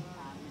wabariki.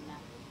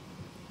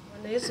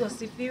 Bwana Yesu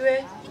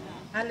asifiwe.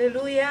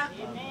 Haleluya.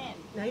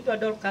 Naitwa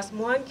Dorcas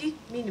Mwangi,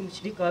 mimi ni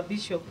mshirika wa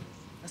Bishop.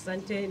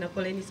 Asante na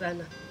poleni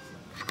sana.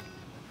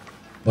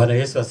 Bwana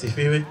Yesu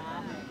asifiwe.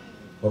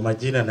 Kwa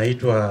majina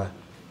naitwa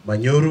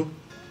Manyuru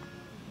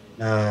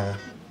na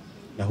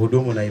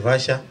hudumu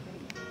Naivasha.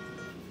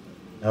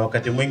 Na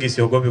wakati mwingi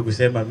siogopi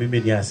kusema mimi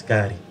ni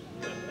askari.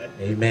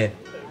 Amen.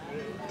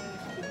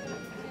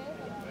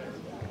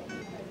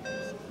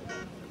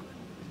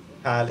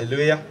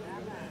 Hallelujah.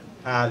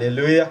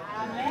 Hallelujah.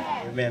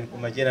 Amen. Kwa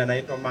majina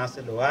naitwa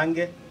Marcel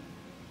Wange.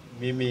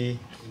 Mimi ni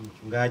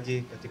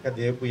mchungaji katika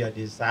dhehebu ya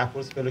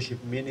Disciples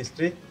Fellowship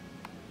Ministry,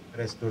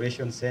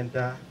 Restoration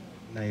Center,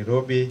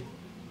 Nairobi.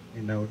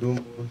 Ninahudumu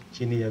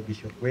chini ya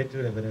bishop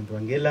wetu Reverend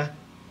Wangila,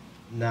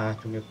 na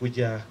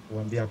tumekuja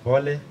kuambia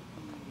pole.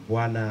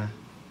 Bwana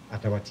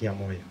atawatia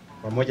moyo.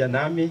 Pamoja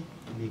nami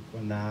niko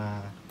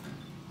na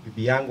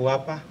bibi yangu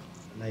hapa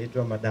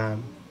anaitwa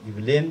Madam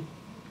Evelyn.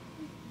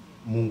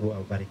 Mungu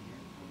awabariki.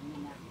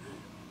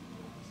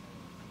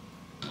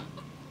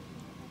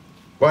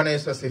 Bwana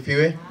Yesu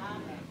asifiwe.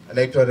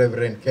 Anaitwa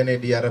Reverend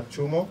Kennedy Arap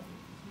Chumo.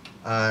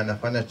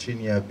 Anafanya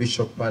chini ya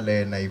Bishop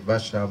pale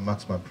Naivasha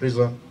Maximum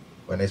Prison.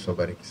 Bwana Yesu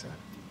awabariki sana.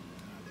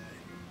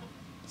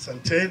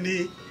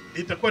 Asanteni,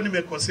 nitakuwa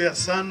nimekosea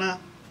sana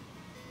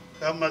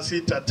kama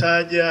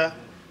sitataja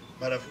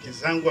marafiki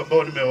zangu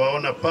ambao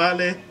nimewaona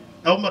pale.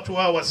 Naomba tu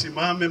wao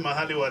wasimame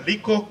mahali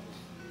waliko.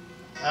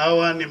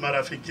 Hawa ni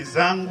marafiki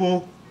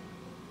zangu,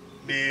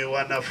 ni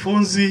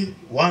wanafunzi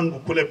wangu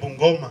kule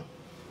Bungoma.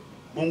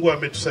 Mungu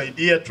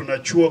ametusaidia, tuna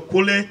chuo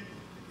kule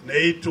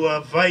inaitwa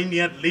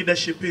Vineyard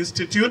Leadership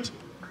Institute.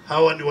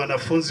 Hawa ni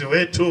wanafunzi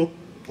wetu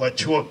wa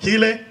chuo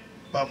kile,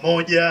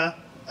 pamoja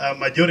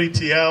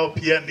majority yao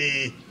pia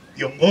ni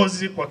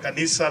viongozi kwa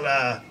kanisa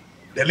la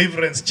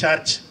Deliverance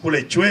Church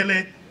kule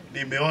Chwele.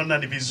 Nimeona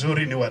ni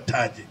vizuri ni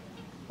wataje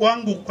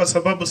wangu, kwa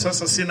sababu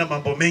sasa sina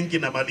mambo mengi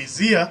na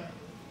malizia.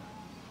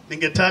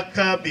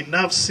 Ningetaka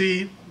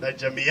binafsi na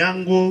jamii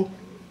yangu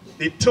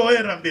nitoe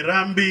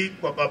rambirambi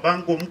kwa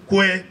babangu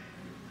mkwe,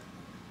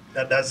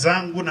 dada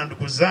zangu na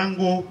ndugu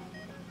zangu,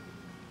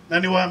 na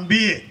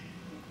niwaambie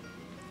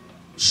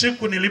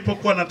siku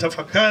nilipokuwa na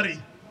tafakari,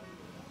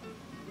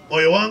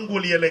 moyo wangu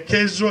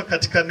ulielekezwa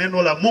katika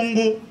neno la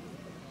Mungu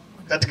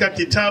katika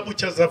kitabu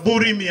cha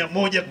Zaburi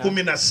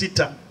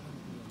 116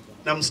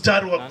 na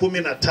mstari wa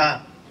 15.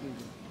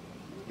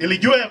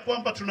 Nilijua ya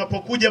kwamba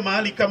tunapokuja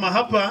mahali kama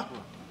hapa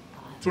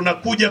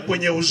tunakuja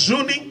kwenye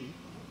huzuni,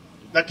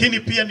 lakini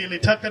pia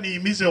nilitaka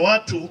nihimize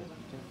watu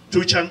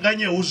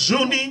tuchanganye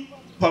huzuni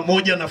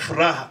pamoja na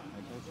furaha,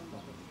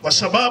 kwa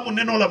sababu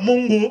neno la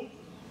Mungu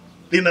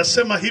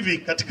linasema hivi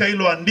katika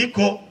hilo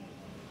andiko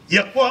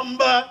ya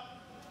kwamba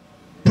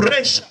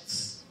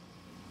precious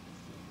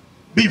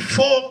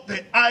before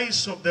the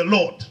eyes of the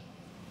Lord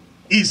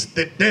is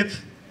the death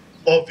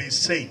of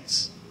his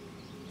saints,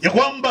 ya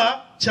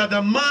kwamba cha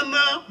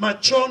dhamana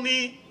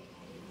machoni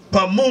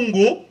pa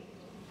Mungu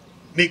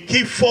ni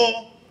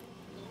kifo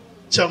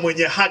cha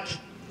mwenye haki,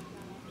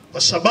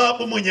 kwa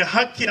sababu mwenye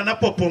haki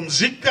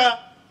anapopumzika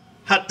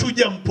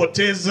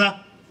hatujampoteza,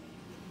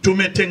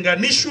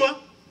 tumetenganishwa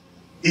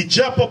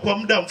ijapo kwa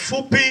muda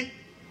mfupi,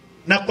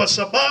 na kwa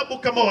sababu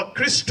kama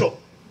Wakristo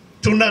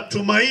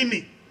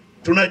tunatumaini,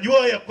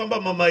 tunajua ya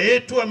kwamba mama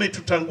yetu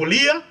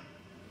ametutangulia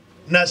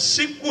na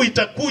siku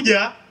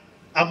itakuja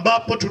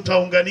ambapo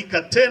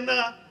tutaunganika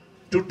tena,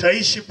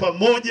 tutaishi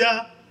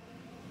pamoja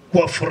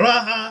kwa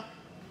furaha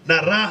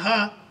na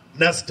raha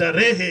na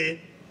starehe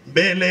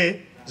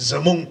mbele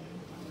za Mungu.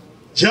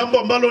 Jambo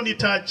ambalo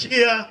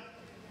nitaachia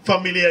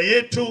familia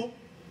yetu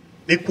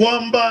ni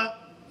kwamba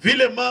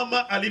vile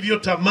mama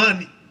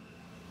alivyotamani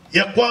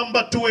ya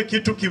kwamba tuwe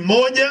kitu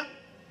kimoja,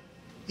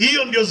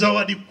 hiyo ndio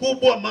zawadi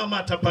kubwa mama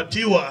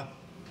atapatiwa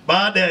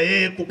baada ya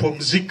yeye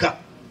kupumzika.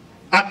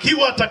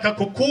 Akiwa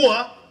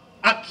atakakokuwa,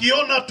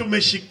 akiona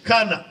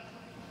tumeshikana,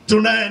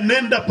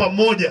 tunaenenda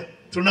pamoja,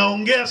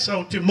 tunaongea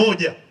sauti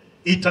moja,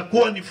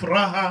 itakuwa ni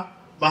furaha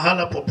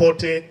mahala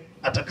popote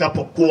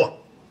atakapokuwa.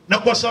 Na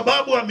kwa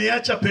sababu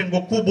ameacha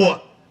pengo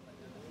kubwa,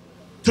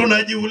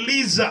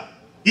 tunajiuliza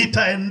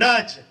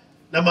itaendaje,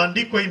 na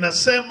maandiko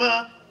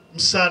inasema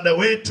msaada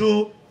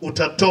wetu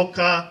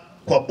utatoka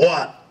kwa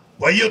Bwana.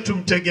 Kwa hiyo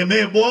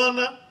tumtegemee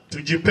Bwana,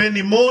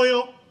 tujipeni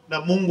moyo,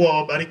 na Mungu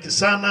awabariki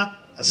sana.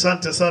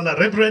 Asante sana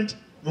Reverend,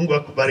 Mungu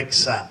akubariki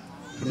sana.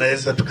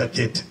 Tunaweza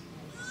tukaketi.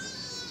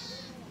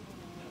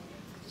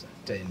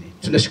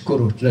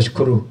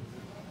 Tunashukuru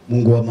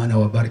Mungu wa maana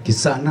wabariki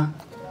sana.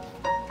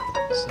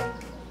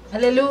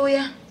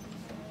 Haleluya.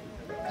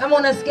 Kama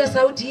unasikia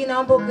sauti hii,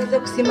 naomba ukaweze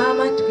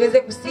kusimama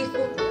tukaweze kusifu.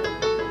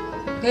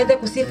 Tukaweze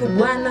kusifu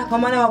Bwana kwa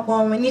maana wa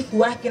uaminifu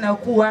wake na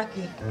ukuu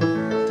wake.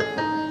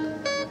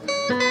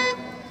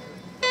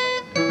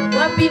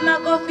 Wapi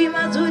makofi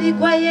mazuri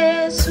kwa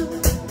Yesu.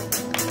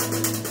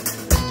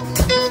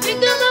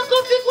 Piga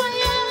makofi kwa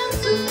Yesu.